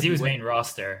 Because he was main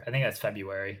roster. I think that's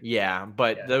February. Yeah,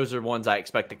 but those are ones I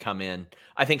expect to come in.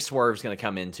 I think Swerve's going to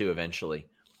come in too eventually.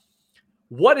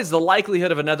 What is the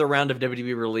likelihood of another round of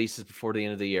WWE releases before the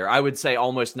end of the year? I would say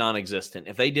almost non-existent.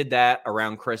 If they did that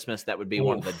around Christmas, that would be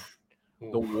one of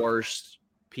the worst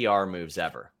PR moves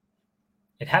ever.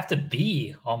 It'd have to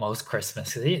be almost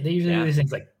Christmas. They usually do these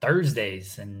things like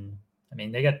Thursdays. And I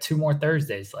mean, they got 2 more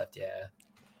Thursdays left. Yeah.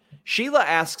 Sheila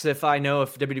asks if I know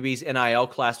if WWE's NIL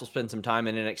class will spend some time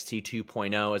in NXT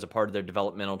 2.0 as a part of their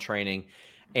developmental training.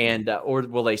 And or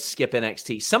will they skip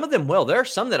NXT? Some of them will. There are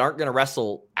some that aren't going to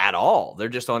wrestle at all. They're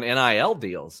just on NIL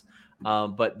deals.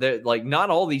 But they're like not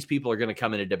all these people are going to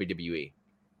come into WWE.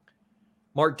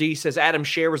 Mark D says Adam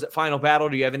Scherr was at Final Battle.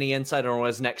 Do you have any insight on what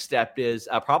his next step is?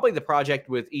 Probably the project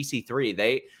with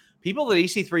EC3. People that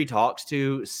EC3 talks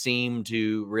to seem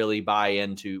to really buy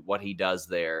into what he does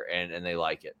there, and they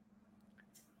like it.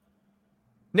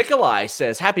 Nikolai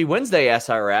says, Happy Wednesday,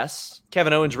 SRS.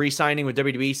 Kevin Owens re-signing with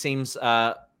WWE seems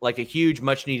like a huge,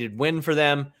 much-needed win for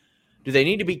them. Do they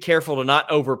need to be careful to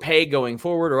not overpay going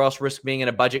forward or else risk being in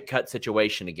a budget cut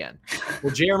situation again?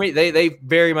 Well, Jeremy, they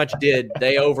very much did.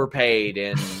 They overpaid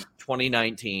in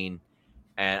 2019.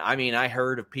 And, I mean, I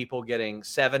heard of people getting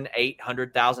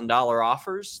 $700,000-$800,000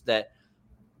 offers that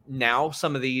now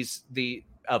some of these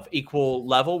of equal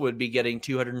level would be getting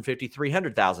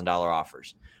 $250,000-$300,000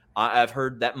 offers. I've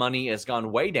heard that money has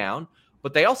gone way down,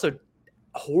 but they also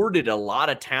hoarded a lot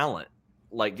of talent,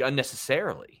 like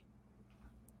unnecessarily.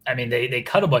 I mean, they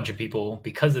cut a bunch of people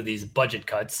because of these budget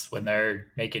cuts when they're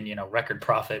making, record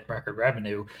profit, record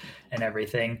revenue and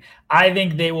everything. I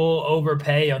think they will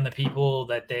overpay on the people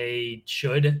that they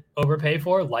should overpay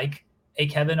for, like a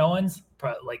Kevin Owens,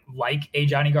 like a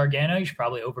Johnny Gargano. You should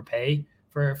probably overpay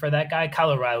for that guy.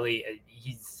 Kyle O'Reilly,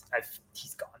 he's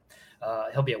gone.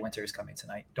 He'll be at Winter is Coming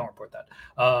tonight. Don't report that.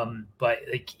 But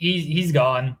like he's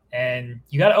gone, and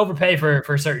you got to overpay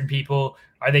for certain people.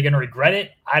 Are they going to regret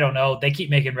it? I don't know. They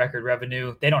keep making record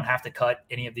revenue. They don't have to cut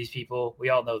any of these people. We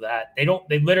all know that.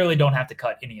 They literally don't have to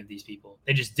cut any of these people.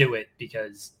 They just do it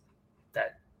because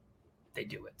that they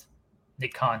do it.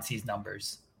 Nick Khan sees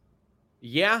numbers.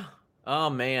 Yeah. Oh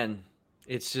man,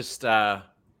 it's just the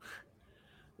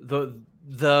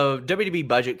WWE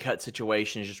budget cut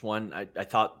situation is just one I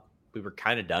thought we were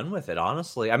kind of done with it,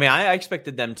 honestly. I mean, I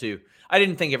expected them to. I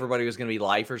didn't think everybody was going to be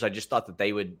lifers. I just thought that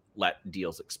they would let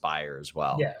deals expire as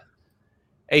well. Yeah.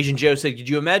 Asian Joe said, could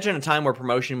you imagine a time where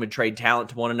promotion would trade talent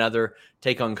to one another,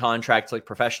 take on contracts like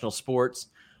professional sports?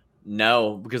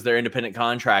 No, because they're independent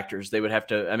contractors. They would have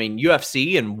to. I mean,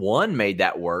 UFC and ONE made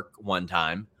that work one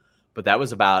time, but that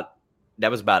was about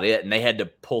it. And they had to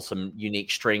pull some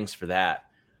unique strings for that.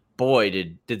 Boy,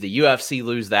 did the UFC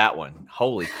lose that one.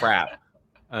 Holy crap.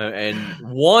 And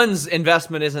ONE's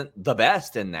investment isn't the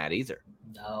best in that either.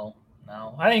 No.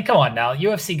 I mean, come on now.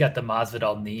 UFC got the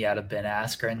Masvidal knee out of Ben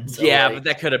Askren. So but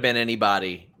that could have been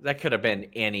anybody. I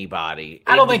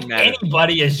don't think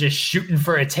anybody is just shooting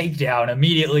for a takedown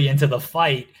immediately into the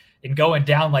fight and going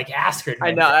down like Askren.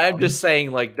 I know. I'm just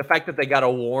saying, like, the fact that they got a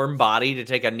warm body to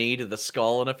take a knee to the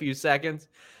skull in a few seconds.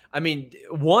 I mean,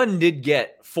 ONE did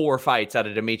get 4 fights out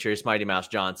of Demetrius Mighty Mouse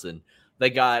Johnson.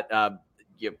 They got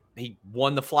he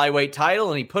won the flyweight title,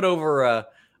 and he put over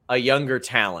a younger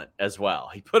talent as well.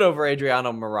 He put over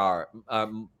Adriano Moraes.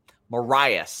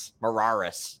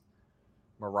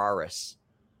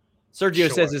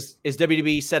 Sergio says, is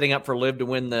WWE setting up for Liv to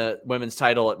win the women's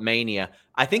title at Mania?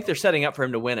 I think they're setting up for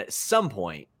him to win at some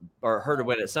point, or her to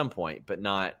win at some point, but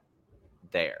not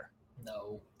there.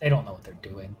 No, they don't know what they're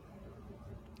doing.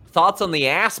 Thoughts on the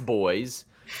Ass Boys?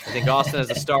 I think Austin has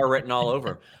a star written all over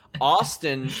him.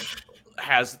 Austin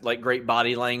has like great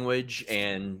body language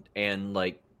and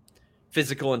like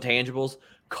physical intangibles.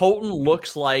 Colton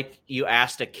looks like you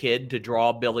asked a kid to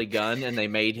draw Billy Gunn and they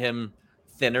made him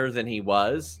thinner than he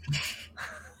was.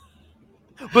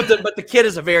 but the kid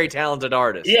is a very talented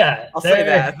artist. Yeah, I'll say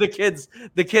that. The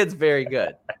kid's very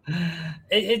good.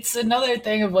 It's another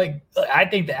thing of like, I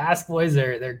think the Ass Boys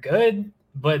they're good,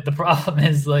 but the problem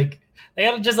is like they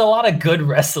have just a lot of good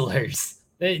wrestlers.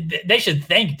 They should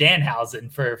thank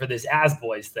Danhausen for this Ass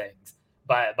Boys things,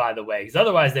 by the way, because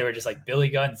otherwise they were just like Billy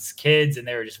Gunn's kids and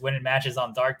they were just winning matches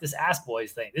on Dark. This Ass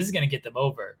Boys thing, this is going to get them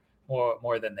over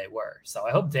more than they were. So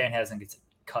I hope Danhausen gets a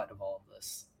cut of all of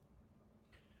this.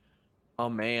 Oh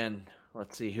man,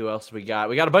 let's see who else we got.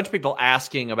 We got a bunch of people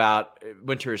asking about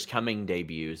Winter is Coming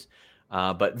debuts.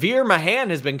 But Veer Mahan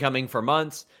has been coming for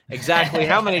months. Exactly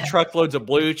how many truckloads of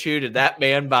Blue Chew did that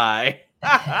man buy?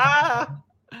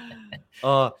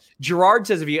 Gerard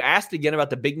says, if you asked again about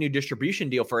the big new distribution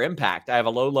deal for Impact, I have a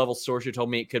low-level source who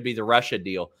told me it could be the Russia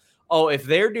deal. Oh, if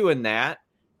they're doing that,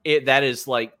 that is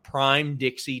like prime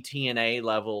Dixie TNA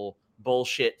level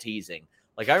bullshit teasing.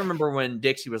 Like, I remember when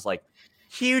Dixie was like,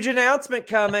 huge announcement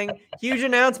coming.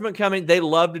 They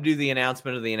love to do the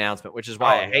announcement of the announcement, which is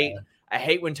why I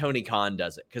hate when Tony Khan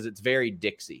does it, because it's very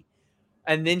Dixie.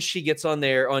 And then she gets on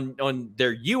there on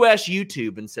their US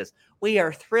YouTube and says, we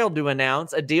are thrilled to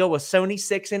announce a deal with Sony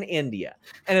 6 in India.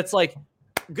 And it's like,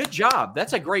 good job.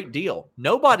 That's a great deal.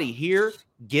 Nobody here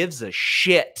gives a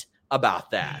shit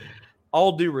about that.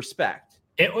 All due respect.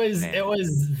 It was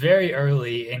very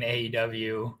early in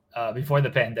AEW before the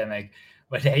pandemic,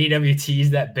 but AEW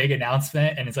teased that big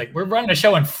announcement, and it's like, we're running a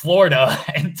show in Florida,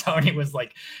 and Tony was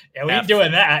like, yeah, we ain't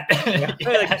doing that.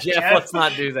 Like, Jeff, let's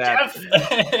not do that.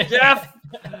 Jeff.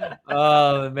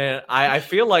 Oh, man. I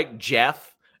feel like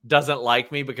Jeff doesn't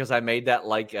like me because I made that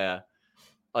like a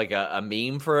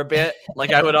meme for a bit.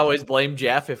 Like, I would always blame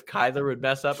Jeff if Kyler would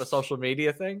mess up a social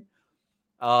media thing.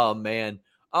 Oh, man.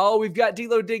 Oh, we've got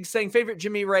D-Lo Diggs saying, favorite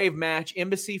Jimmy Rave match,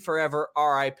 Embassy Forever,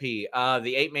 RIP. The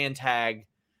 8-man tag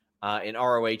in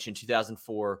ROH in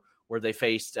 2004, where they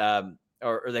faced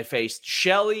they faced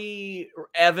Shelley,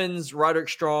 Evans, Roderick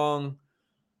Strong,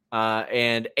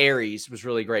 and Aries. Was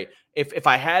really great. If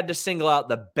I had to single out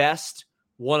the best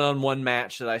one-on-one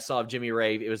match that I saw of Jimmy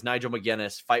Rave, it was Nigel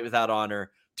McGuinness, Fight Without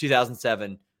Honor,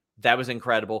 2007. That was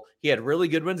incredible. He had really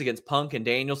good ones against Punk and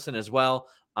Danielson as well.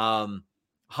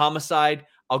 Homicide.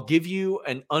 I'll give you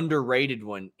an underrated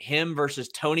one. Him versus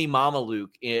Tony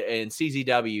Mamaluke in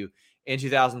CZW in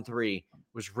 2003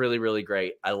 was really, really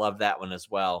great. I love that one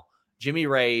as well. Jimmy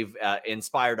Rave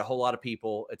inspired a whole lot of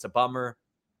people. It's a bummer.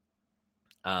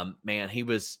 Man, he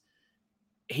was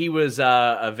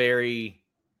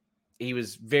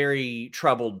very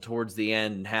troubled towards the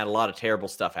end and had a lot of terrible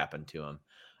stuff happen to him.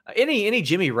 Any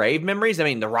Jimmy Rave memories? I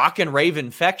mean, the Rock and Rave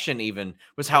infection even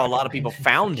was how a lot of people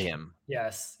found him.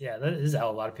 Yes. Yeah. That is how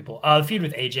a lot of people, the feud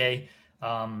with AJ.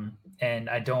 And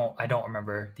I don't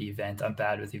remember the event. I'm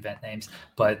bad with event names,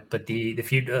 but the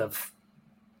feud of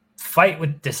Fight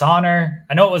with Dishonor.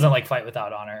 I know it wasn't like Fight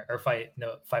Without Honor or Fight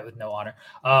with No Honor.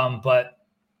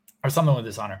 Or something with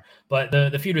Dishonor, but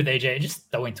the feud with AJ,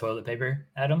 just throwing toilet paper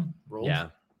at him ruled. Yeah.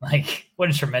 Like, what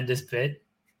a tremendous bit.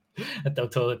 Throw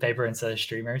toilet paper instead of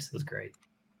streamers. It was great.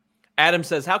 Adam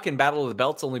says, how can Battle of the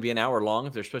Belts only be an hour long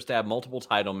if they're supposed to have multiple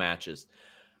title matches?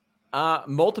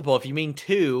 Multiple, if you mean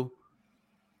two.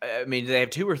 I mean, do they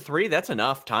have 2 or 3? That's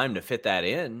enough time to fit that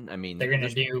in. I mean, they're gonna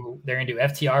do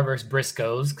FTR versus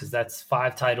Briscoes, because that's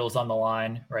 5 titles on the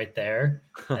line right there,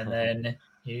 and then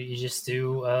you just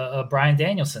do a Bryan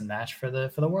Danielson match for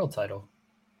the world title.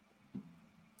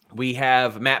 We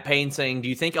have Matt Payne saying, do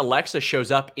you think Alexa shows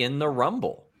up in the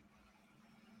Rumble?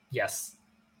 Yes.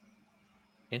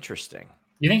 Interesting.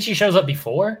 You think she shows up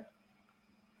before?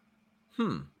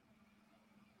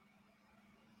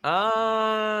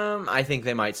 I think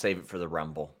they might save it for the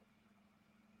Rumble.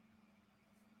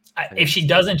 If she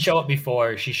doesn't show up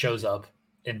before, she shows up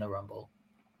in the Rumble.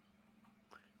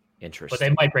 Interesting. But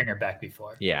they might bring her back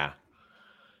before. Yeah.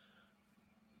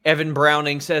 Evan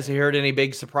Browning says, he heard any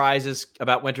big surprises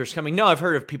about Winter's coming? No, I've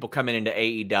heard of people coming into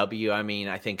AEW. I mean,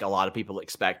 I think a lot of people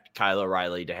expect Kyle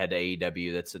O'Reilly to head to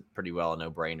AEW. That's pretty well a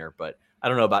no-brainer, but I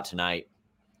don't know about tonight.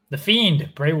 The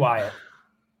Fiend, Bray Wyatt.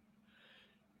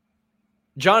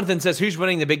 Jonathan says, who's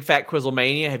winning the Big Fat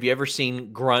Quizzlemania? Have you ever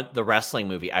seen Grunt, the wrestling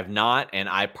movie? I've not, and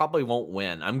I probably won't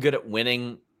win. I'm good at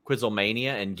winning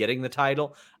Quizzlemania and getting the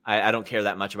title. I don't care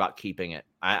that much about keeping it.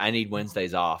 I need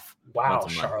Wednesdays off. Wow,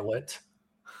 Charlotte.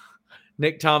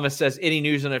 Nick Thomas says, any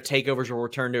news on if takeovers will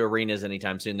return to arenas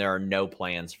anytime soon? There are no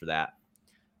plans for that.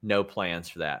 No plans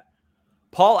for that.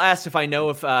 Paul asked if I know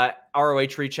if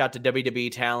ROH reached out to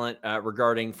WWE talent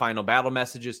regarding Final Battle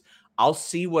messages. I'll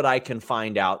see what I can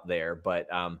find out there, but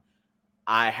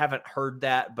I haven't heard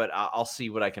that, but I'll see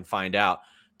what I can find out.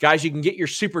 Guys, you can get your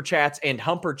super chats and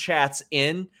humper chats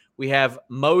in. We have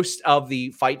most of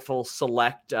the Fightful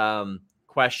Select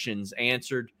questions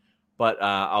answered, but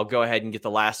I'll go ahead and get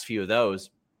the last few of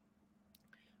those.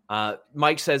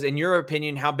 Mike says, in your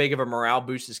opinion, how big of a morale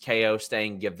boost is KO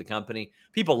staying give the company?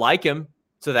 People like him,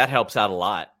 so that helps out a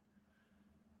lot.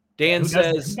 Dan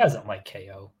says... Who doesn't like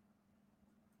KO?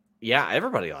 Yeah,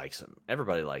 everybody likes him.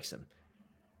 Everybody likes him.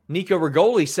 Nico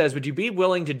Rigoli says, would you be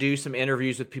willing to do some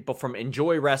interviews with people from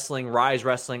Enjoy Wrestling, Rise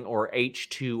Wrestling, or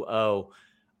H2O?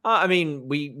 I mean,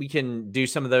 we can do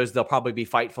some of those. They'll probably be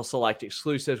Fightful Select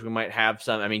exclusives. We might have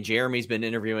some. I mean, Jeremy's been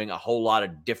interviewing a whole lot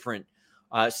of different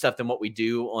stuff than what we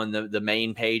do on the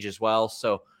main page as well.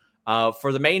 So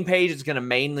for the main page, it's going to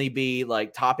mainly be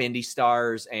like top indie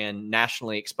stars and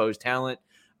nationally exposed talent.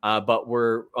 But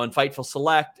we're on Fightful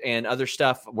Select and other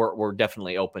stuff. We're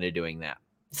definitely open to doing that.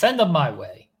 Send them my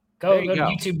way. Go to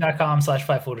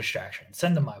youtube.com/FightfulDistraction.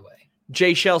 Send them my way.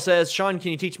 Jay Shell says, Sean,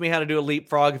 can you teach me how to do a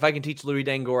leapfrog? If I can teach Louis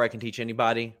Dangor, I can teach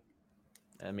anybody.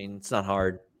 I mean, it's not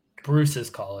hard. Bruce is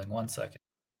calling. 1 second.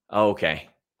 Okay.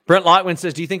 Brent Lockman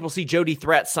says, do you think we'll see Jody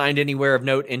Threat signed anywhere of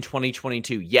note in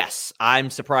 2022? Yes. I'm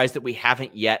surprised that we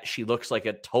haven't yet. She looks like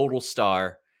a total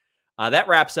star. That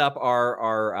wraps up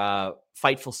our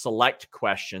Fightful Select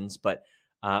questions, but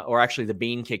or actually the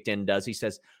Bean kicked in does. He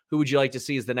says, who would you like to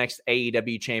see as the next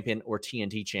AEW champion or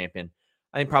TNT champion?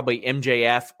 I think probably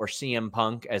MJF or CM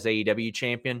Punk as AEW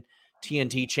champion.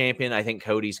 TNT champion, I think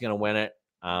Cody's going to win it.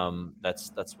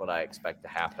 That's what I expect to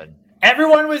happen.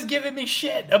 Everyone was giving me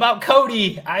shit about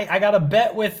Cody. I got a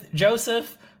bet with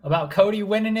Joseph about Cody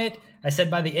winning it. I said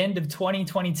by the end of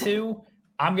 2022,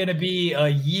 I'm going to be a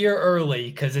year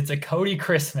early because it's a Cody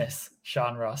Christmas,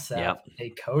 Sean Ross said. Yep. A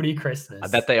Cody Christmas. I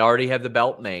bet they already have the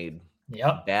belt made.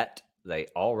 Yep. Bet they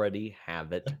already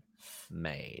have it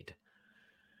made.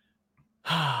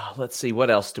 Let's see.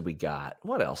 What else do we got?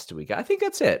 I think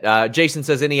that's it. Jason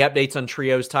says, any updates on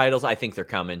trios titles? I think they're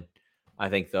coming. I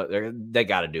think they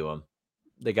got to do them.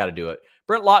 They got to do it.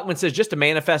 Brent Lockman says, just to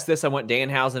manifest this, I want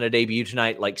Danhausen to debut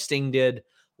tonight like Sting did.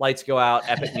 Lights go out,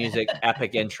 epic music,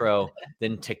 epic intro,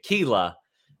 then tequila.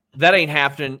 That ain't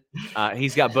happening.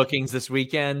 He's got bookings this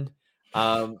weekend.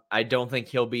 I don't think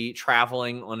he'll be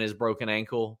traveling on his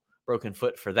broken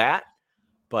foot for that.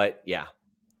 But yeah.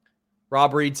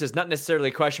 Rob Reed says, not necessarily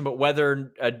a question, but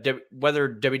whether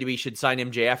WWE should sign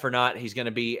MJF or not. He's going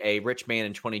to be a rich man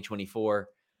in 2024.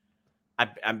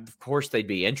 Of course, they'd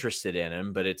be interested in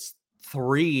him, but it's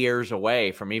 3 years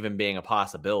away from even being a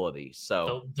possibility.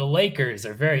 So the Lakers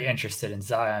are very interested in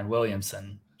Zion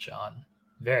Williamson, John.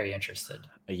 Very interested.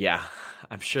 Yeah,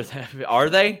 I'm sure. Are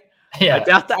they? Yeah. I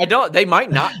doubt that. I don't. They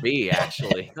might not be,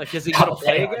 actually. Like, is he going to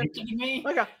play again? Are you kidding me?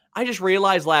 Like, I just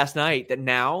realized last night that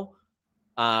now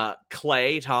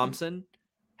Klay Thompson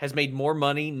has made more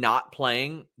money not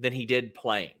playing than he did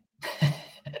playing.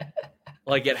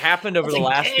 Like, it happened over the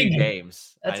last few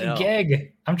games. That's a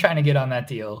gig. I'm trying to get on that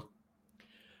deal.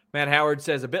 Matt Howard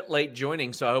says, a bit late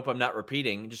joining, so I hope I'm not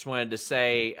repeating. Just wanted to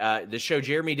say the show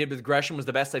Jeremy did with Gresham was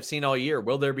the best I've seen all year.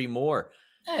 Will there be more?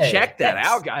 Hey, check that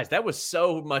out, guys. That was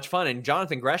so much fun. And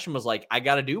Jonathan Gresham was like, I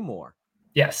got to do more.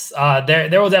 Yes,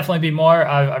 there will definitely be more.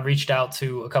 I've reached out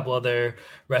to a couple other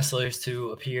wrestlers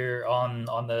to appear on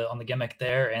the gimmick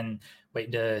there, and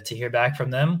waiting to hear back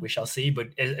from them. We shall see.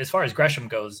 But as far as Gresham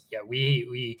goes, yeah,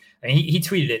 he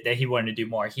tweeted it that he wanted to do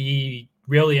more. He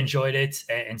really enjoyed it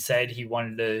and said he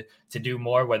wanted to do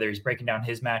more, whether he's breaking down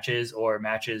his matches or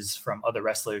matches from other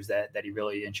wrestlers that he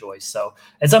really enjoys. So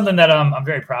it's something that I'm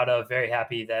very proud of, very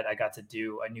happy that I got to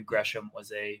do. I knew Gresham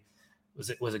was a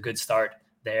good start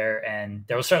there, and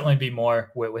there will certainly be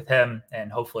more with him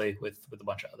and hopefully with a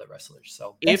bunch of other wrestlers.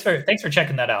 So thanks for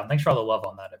checking that out. Thanks for all the love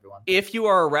on that, everyone. If you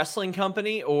are a wrestling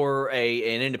company or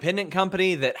an independent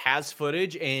company that has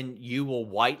footage and you will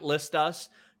whitelist us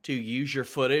to use your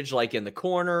footage, like in the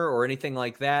corner or anything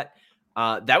like that,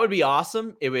 that would be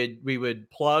awesome. We would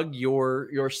plug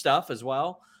your stuff as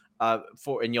well,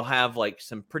 and you'll have like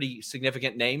some pretty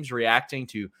significant names reacting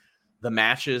to the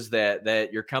matches that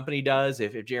your company does.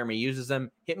 If Jeremy uses them,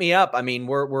 hit me up. I mean,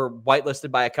 we're whitelisted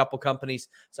by a couple companies,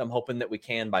 so I'm hoping that we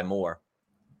can buy more.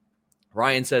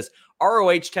 Ryan says,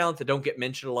 ROH talent that don't get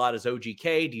mentioned a lot is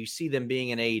OGK. Do you see them being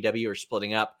in AEW or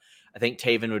splitting up? I think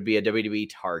Taven would be a WWE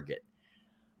target.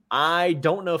 I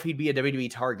don't know if he'd be a WWE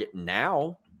target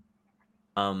now.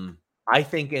 I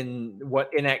think in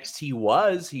what NXT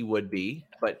was, he would be,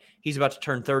 but he's about to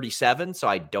turn 37, so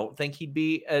I don't think he'd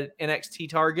be an NXT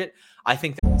target. I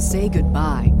think Say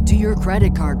goodbye to your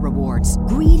credit card rewards.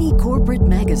 Greedy corporate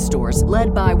mega stores,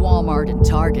 led by Walmart and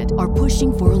Target, are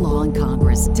pushing for a law in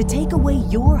Congress to take away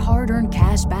your hard-earned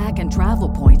cash back and travel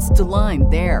points to line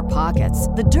their pockets.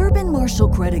 The Durbin-Marshall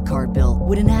credit card bill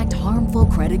would enact harmful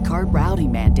credit card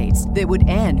routing mandates that would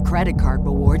end credit card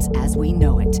rewards as we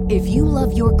know it. If you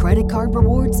love your credit card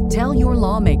rewards, tell your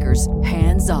lawmakers,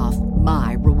 hands off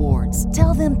my rewards.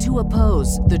 Tell them to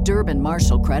oppose the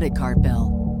Durbin-Marshall credit card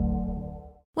bill.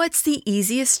 What's the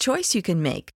easiest choice you can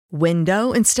make?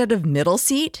 Window instead of middle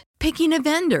seat? Picking a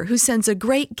vendor who sends a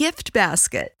great gift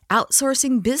basket?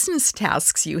 Outsourcing business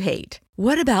tasks you hate?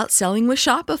 What about selling with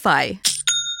Shopify?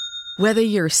 Whether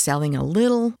you're selling a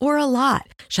little or a lot,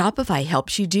 Shopify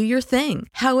helps you do your thing,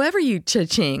 however you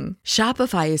cha-ching.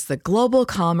 Shopify is the global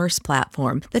commerce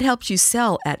platform that helps you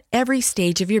sell at every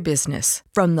stage of your business.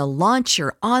 From the launch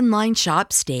your online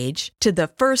shop stage to the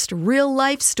first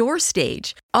real-life store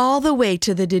stage, all the way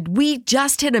to the did we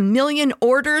just hit a million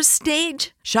orders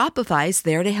stage. Shopify's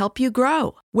there to help you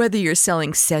grow. Whether you're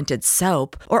selling scented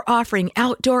soap or offering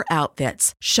outdoor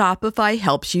outfits, Shopify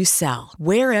helps you sell.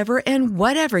 Wherever and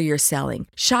whatever you're selling,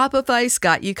 Shopify's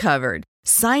got you covered.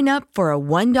 Sign up for a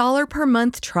 $1 per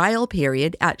month trial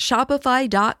period at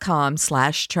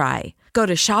shopify.com/try. Go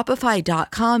to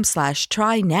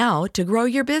shopify.com/try now to grow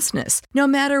your business, no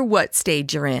matter what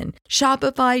stage you're in.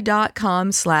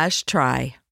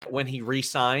 Shopify.com/try. When he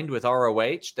re-signed with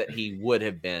ROH, that he would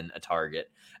have been a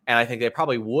target. And I think they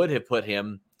probably would have put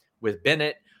him with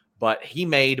Bennett, but he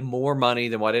made more money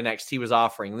than what NXT was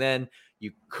offering then.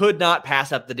 You could not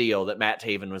pass up the deal that Matt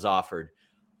Taven was offered.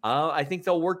 I think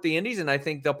they'll work the indies, and I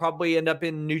think they'll probably end up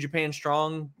in New Japan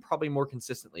Strong probably more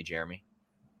consistently, Jeremy.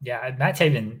 Yeah, Matt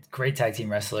Taven, great tag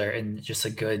team wrestler and just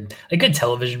a good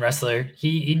television wrestler.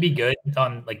 He'd be good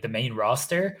on like the main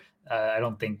roster. I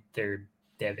don't think they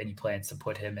have any plans to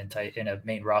put him in a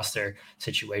main roster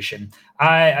situation.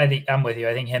 I think I'm with you.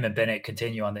 I think him and Bennett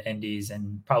continue on the indies,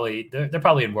 and they're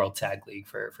probably in World Tag League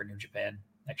for New Japan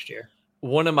next year.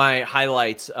 One of my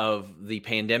highlights of the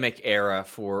pandemic era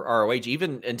for ROH,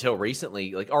 even until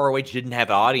recently, like ROH didn't have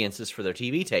audiences for their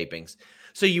TV tapings.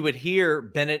 So you would hear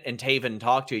Bennett and Taven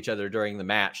talk to each other during the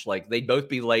match. Like they'd both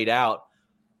be laid out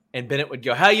and Bennett would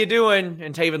go, "How you doing?"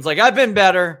 And Taven's like, "I've been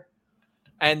better."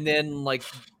 And then like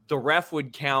the ref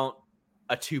would count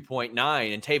a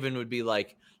 2.9 and Taven would be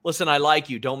like, "Listen, I like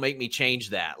you. Don't make me change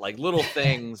that." Like little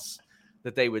things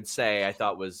that they would say, I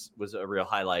thought was a real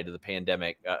highlight of the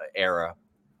pandemic era.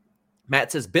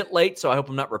 Matt says, "Bit late, so I hope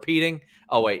I'm not repeating."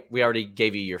 Oh, wait, we already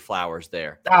gave you your flowers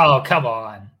there. Oh, come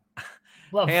on.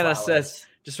 Love Hannah flowers. Says,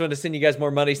 "Just wanted to send you guys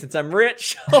more money since I'm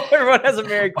rich." Hope everyone has a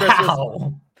Merry Christmas.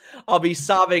 Wow. I'll be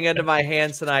sobbing into my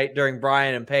hands tonight during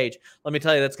Brian and Paige. Let me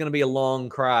tell you, that's going to be a long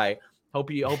cry. Hope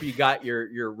you got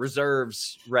your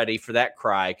reserves ready for that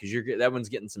cry, because that one's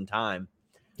getting some time.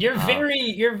 You're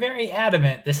very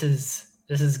adamant. This is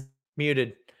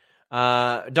muted.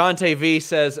 Dante V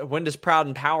says, "When does Proud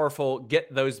and Powerful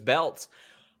get those belts?"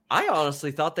 I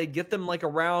honestly thought they'd get them like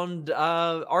around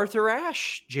Arthur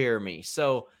Ashe, Jeremy.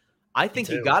 So I think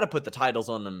you got to put the titles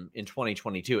on them in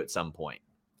 2022 at some point.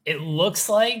 It looks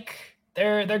like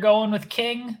they're going with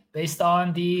King based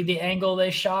on the angle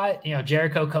they shot. You know,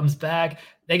 Jericho comes back.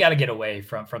 They got to get away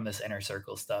from this Inner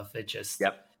Circle stuff. It just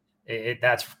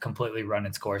that's completely run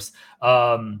its course.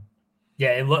 They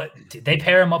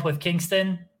pair him up with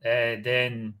Kingston and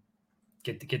then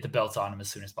get the belts on him as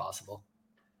soon as possible.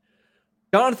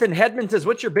 Jonathan Hedman says,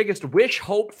 "What's your biggest wish,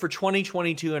 hope for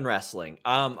 2022 in wrestling?"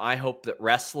 I hope that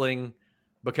wrestling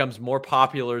becomes more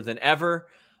popular than ever.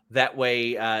 That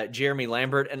way, Jeremy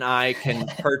Lambert and I can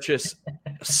purchase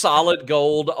solid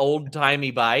gold,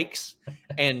 old-timey bikes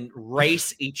and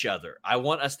race each other. I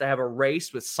want us to have a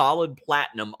race with solid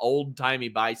platinum, old-timey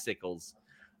bicycles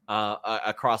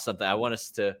across something. I want us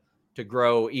to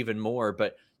grow even more.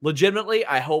 But legitimately,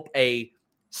 I hope a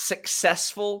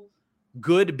successful,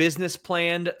 good business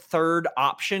planned third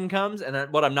option comes.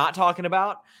 And what I'm not talking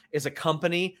about is a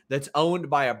company that's owned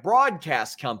by a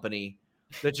broadcast company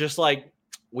that's just like,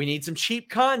 we need some cheap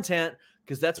content,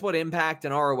 because that's what Impact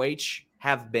and ROH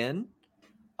have been.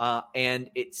 And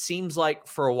it seems like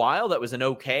for a while that was an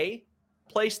okay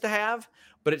place to have,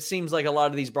 but it seems like a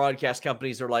lot of these broadcast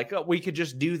companies are like, "Oh, we could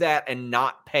just do that and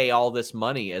not pay all this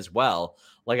money as well."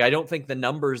 Like, I don't think the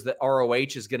numbers that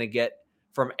ROH is going to get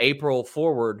from April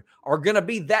forward are going to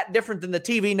be that different than the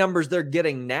TV numbers they're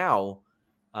getting now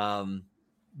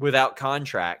without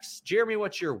contracts. Jeremy,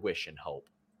 what's your wish and hope?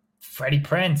 Freddie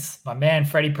Prinze, my man,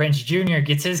 Freddie Prinze Jr.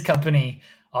 gets his company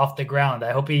off the ground.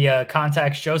 I hope he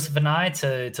contacts Joseph and I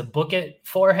to book it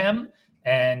for him.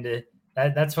 And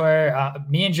that's where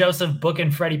me and Joseph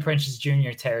booking Freddie Prinze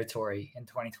Jr. territory in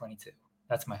 2022.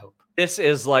 That's my hope. This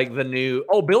is like the new,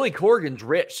 Billy Corgan's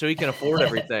rich, so he can afford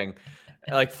everything.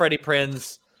 Like Freddie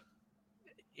Prinze,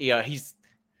 he's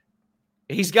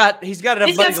got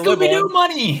enough money to live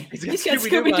on. He's got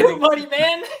Scooby-Doo money,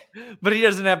 man. But he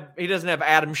doesn't have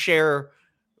Adam Scherr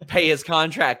pay his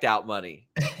contract out money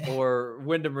or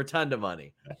Wyndham Rotunda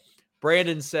money.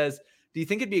 Brandon says, "Do you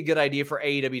think it'd be a good idea for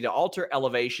AEW to alter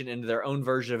Elevation into their own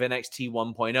version of NXT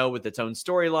 1.0 with its own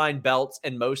storyline, belts,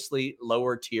 and mostly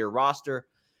lower tier roster?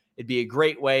 It'd be a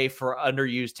great way for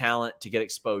underused talent to get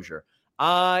exposure."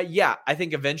 Yeah, I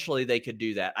think eventually they could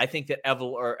do that. I think that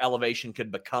Elevation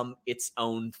could become its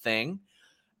own thing.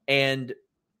 And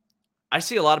I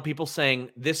see a lot of people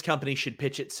saying this company should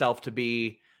pitch itself to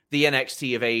be the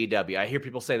NXT of AEW. I hear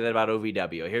people say that about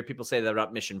OVW. I hear people say that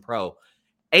about Mission Pro.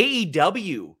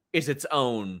 AEW is its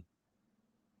own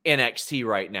NXT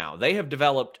right now. They have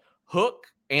developed Hook,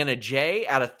 Anna Jay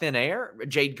out of thin air,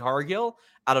 Jade Cargill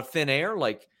out of thin air,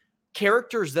 like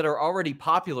characters that are already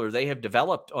popular. They have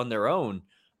developed on their own.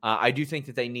 I do think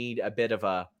that they need a bit of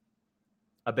a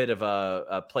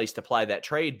place to apply that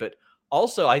trade, but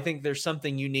also I think there's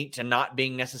something unique to not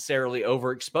being necessarily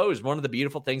overexposed. One of the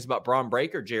beautiful things about Braun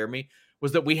Breaker, Jeremy,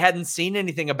 was that we hadn't seen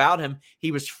anything about him.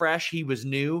 He was fresh. He was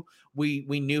new. We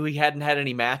knew he hadn't had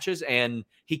any matches, and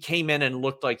he came in and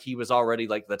looked like he was already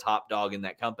like the top dog in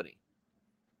that company.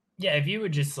 Yeah, if you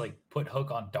would just like put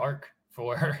Hook on Dark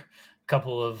for a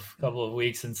couple of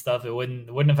weeks and stuff, it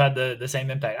wouldn't have had the same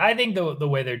impact. I think the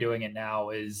way they're doing it now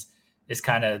is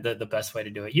kind of the best way to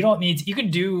do it. You don't need you can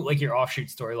do like your offshoot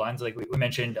storylines, like we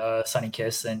mentioned Sonny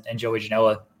Kiss and Joey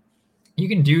Janela. You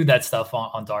can do that stuff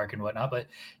on Dark and whatnot, but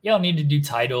you don't need to do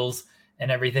titles and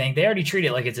everything. They already treat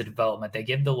it like it's a development. They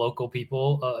give the local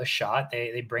people a shot.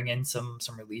 They bring in some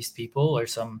released people or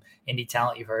some indie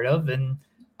talent you've heard of. And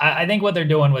I think what they're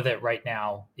doing with it right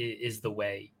now is the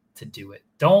way to do it.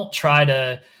 Don't try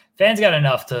to, fans got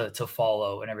enough to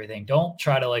follow and everything. Don't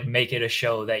try to like make it a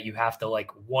show that you have to like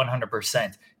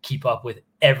 100% keep up with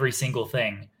every single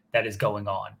thing that is going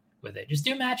on with it. Just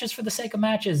do matches for the sake of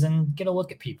matches and get a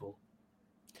look at people.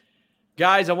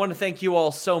 Guys, I want to thank you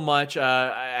all so much.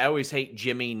 I always hate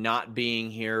Jimmy not being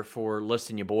here for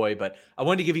Listen Ya Boy, but I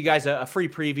wanted to give you guys a free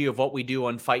preview of what we do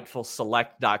on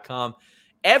FightfulSelect.com.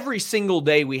 Every single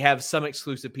day we have some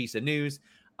exclusive piece of news.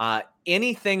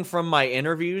 Anything from my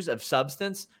interviews of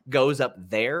substance goes up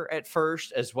there at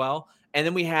first as well. And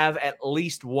then we have at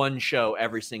least one show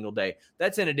every single day.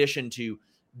 That's in addition to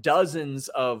dozens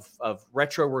of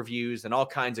retro reviews and all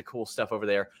kinds of cool stuff over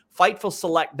there.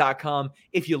 FightfulSelect.com.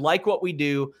 If you like what we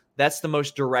do, that's the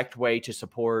most direct way to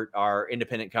support our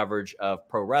independent coverage of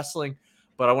pro wrestling.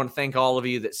 But I want to thank all of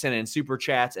you that sent in super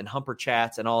chats and humper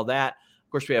chats and all that.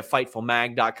 Of course, we have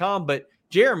FightfulMag.com. But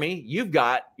Jeremy, you've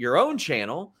got your own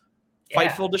channel,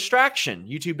 Fightful Distraction,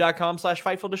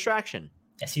 youtube.com/FightfulDistraction.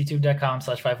 Yes,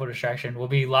 youtube.com/FightfulDistraction. We'll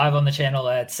be live on the channel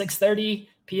at 6:30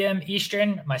 p.m.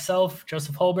 Eastern. Myself,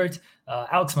 Joseph Holbert,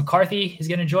 Alex McCarthy is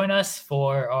going to join us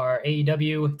for our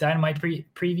AEW Dynamite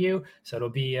preview. So it'll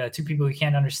be two people who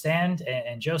can't understand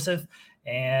and Joseph.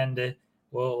 And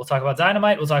we'll talk about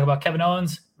Dynamite. We'll talk about Kevin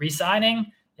Owens re-signing.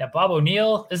 Yeah, Bob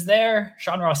O'Neill is there.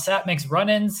 Sean Ross Sapp makes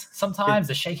run-ins sometimes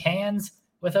to shake hands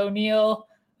with O'Neill.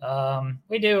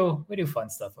 We do fun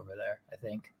stuff over there, I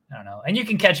think. I don't know. And you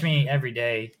can catch me every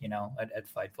day, at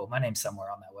Fightful. My name's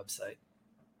somewhere on that website.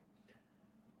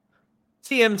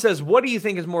 TM says, what do you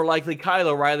think is more likely, Kyle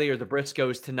O'Reilly or the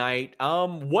Briscoes tonight?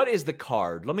 What is the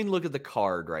card? Let me look at the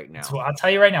card right now. So I'll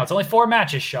tell you right now, it's only 4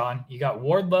 matches, Sean. You got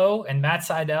Wardlow and Matt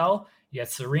Sydal. You got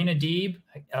Serena Deeb,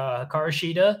 Hikaru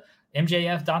Shida,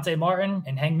 MJF, Dante Martin,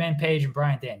 and Hangman Page and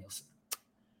Bryan Danielson.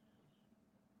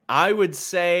 I would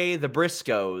say the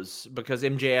Briscoes because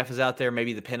MJF is out there.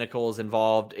 Maybe the Pinnacle is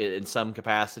involved in some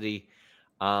capacity.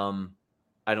 I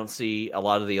don't see a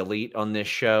lot of the Elite on this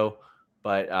show,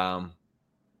 but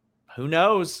who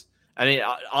knows? I mean,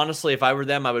 honestly, if I were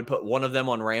them, I would put one of them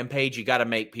on Rampage. You got to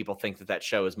make people think that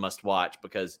show is must watch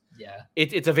because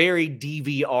it's a very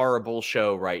DVR-able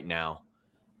show right now.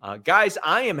 Guys,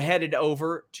 I am headed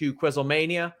over to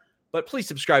Quizzlemania, but please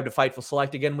subscribe to Fightful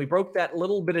Select. Again, we broke that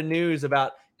little bit of news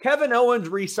about Kevin Owens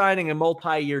re-signing a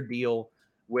multi-year deal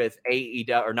with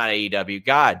AEW, or not AEW.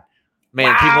 God,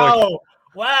 man,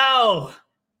 wow.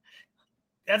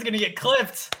 That's going to get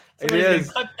clipped. It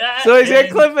is. So he's going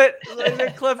to clip it. Somebody's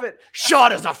going to clip it.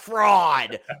 Sean is a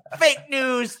fraud. Fake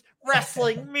news,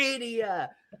 wrestling media.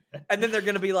 And then they're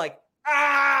going to be like,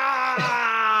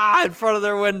 in front of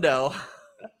their window.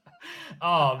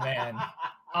 Oh, man.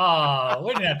 Oh,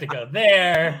 we didn't have to go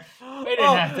there. We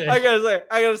didn't have to. I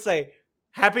gotta say,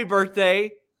 happy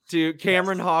birthday to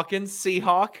Cameron Hawkins,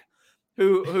 Seahawk,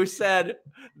 who said,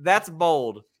 that's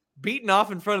bold. Beaten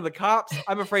off in front of the cops.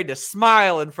 I'm afraid to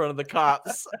smile in front of the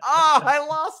cops. Oh, I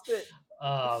lost it.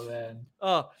 Oh, man.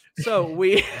 Oh, so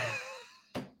we.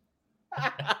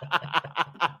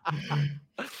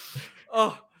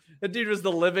 Oh, the dude was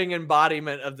the living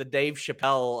embodiment of the Dave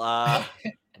Chappelle.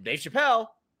 Dave Chappelle.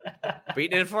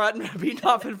 Beaten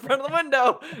off in front of the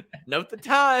window. Note the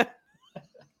time.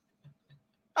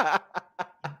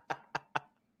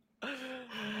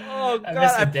 Oh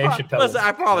God!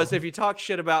 I promise. If you talk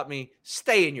shit about me,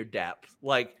 stay in your depth.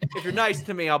 Like if you're nice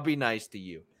to me, I'll be nice to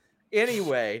you.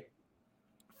 Anyway,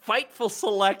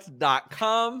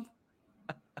 FightfulSelect.com.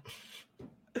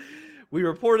 We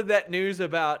reported that news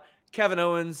about Kevin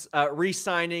Owens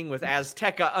re-signing with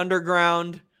Azteca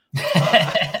Underground.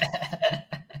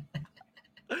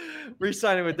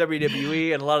 Re-signing with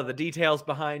WWE and a lot of the details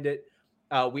behind it.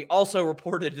 We also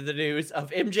reported the news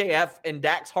of MJF and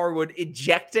Dax Harwood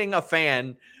ejecting a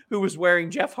fan who was wearing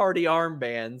Jeff Hardy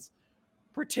armbands,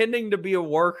 pretending to be a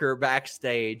worker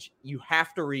backstage. You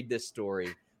have to read this story.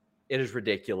 It is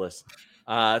ridiculous.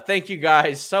 Thank you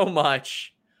guys so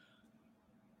much.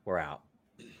 We're out.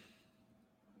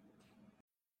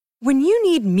 When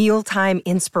you need mealtime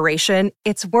inspiration,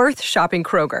 it's worth shopping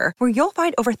Kroger, where you'll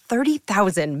find over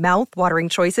 30,000 mouth-watering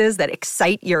choices that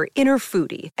excite your inner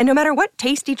foodie. And no matter what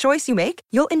tasty choice you make,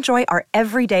 you'll enjoy our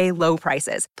everyday low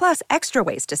prices, plus extra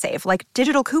ways to save, like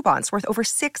digital coupons worth over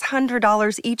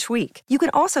 $600 each week. You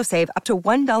can also save up to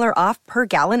 $1 off per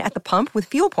gallon at the pump with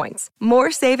fuel points.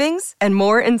 More savings and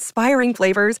more inspiring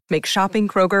flavors make shopping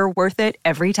Kroger worth it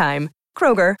every time.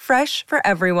 Kroger, fresh for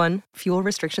everyone. Fuel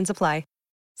restrictions apply.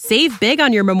 Save big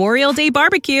on your Memorial Day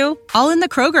barbecue, all in the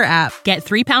Kroger app. Get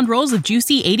 3-pound rolls of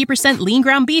juicy 80% lean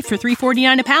ground beef for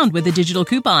 $3.49 a pound with a digital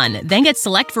coupon. Then get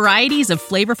select varieties of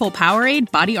flavorful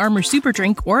Powerade, Body Armor Super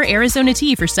Drink, or Arizona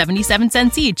tea for 77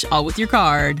 cents each, all with your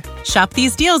card. Shop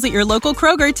these deals at your local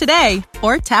Kroger today,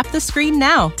 or tap the screen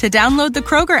now to download the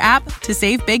Kroger app to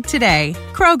save big today.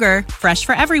 Kroger, fresh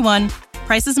for everyone.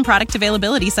 Prices and product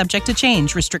availability subject to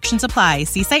change. Restrictions apply.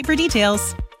 See site for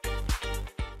details.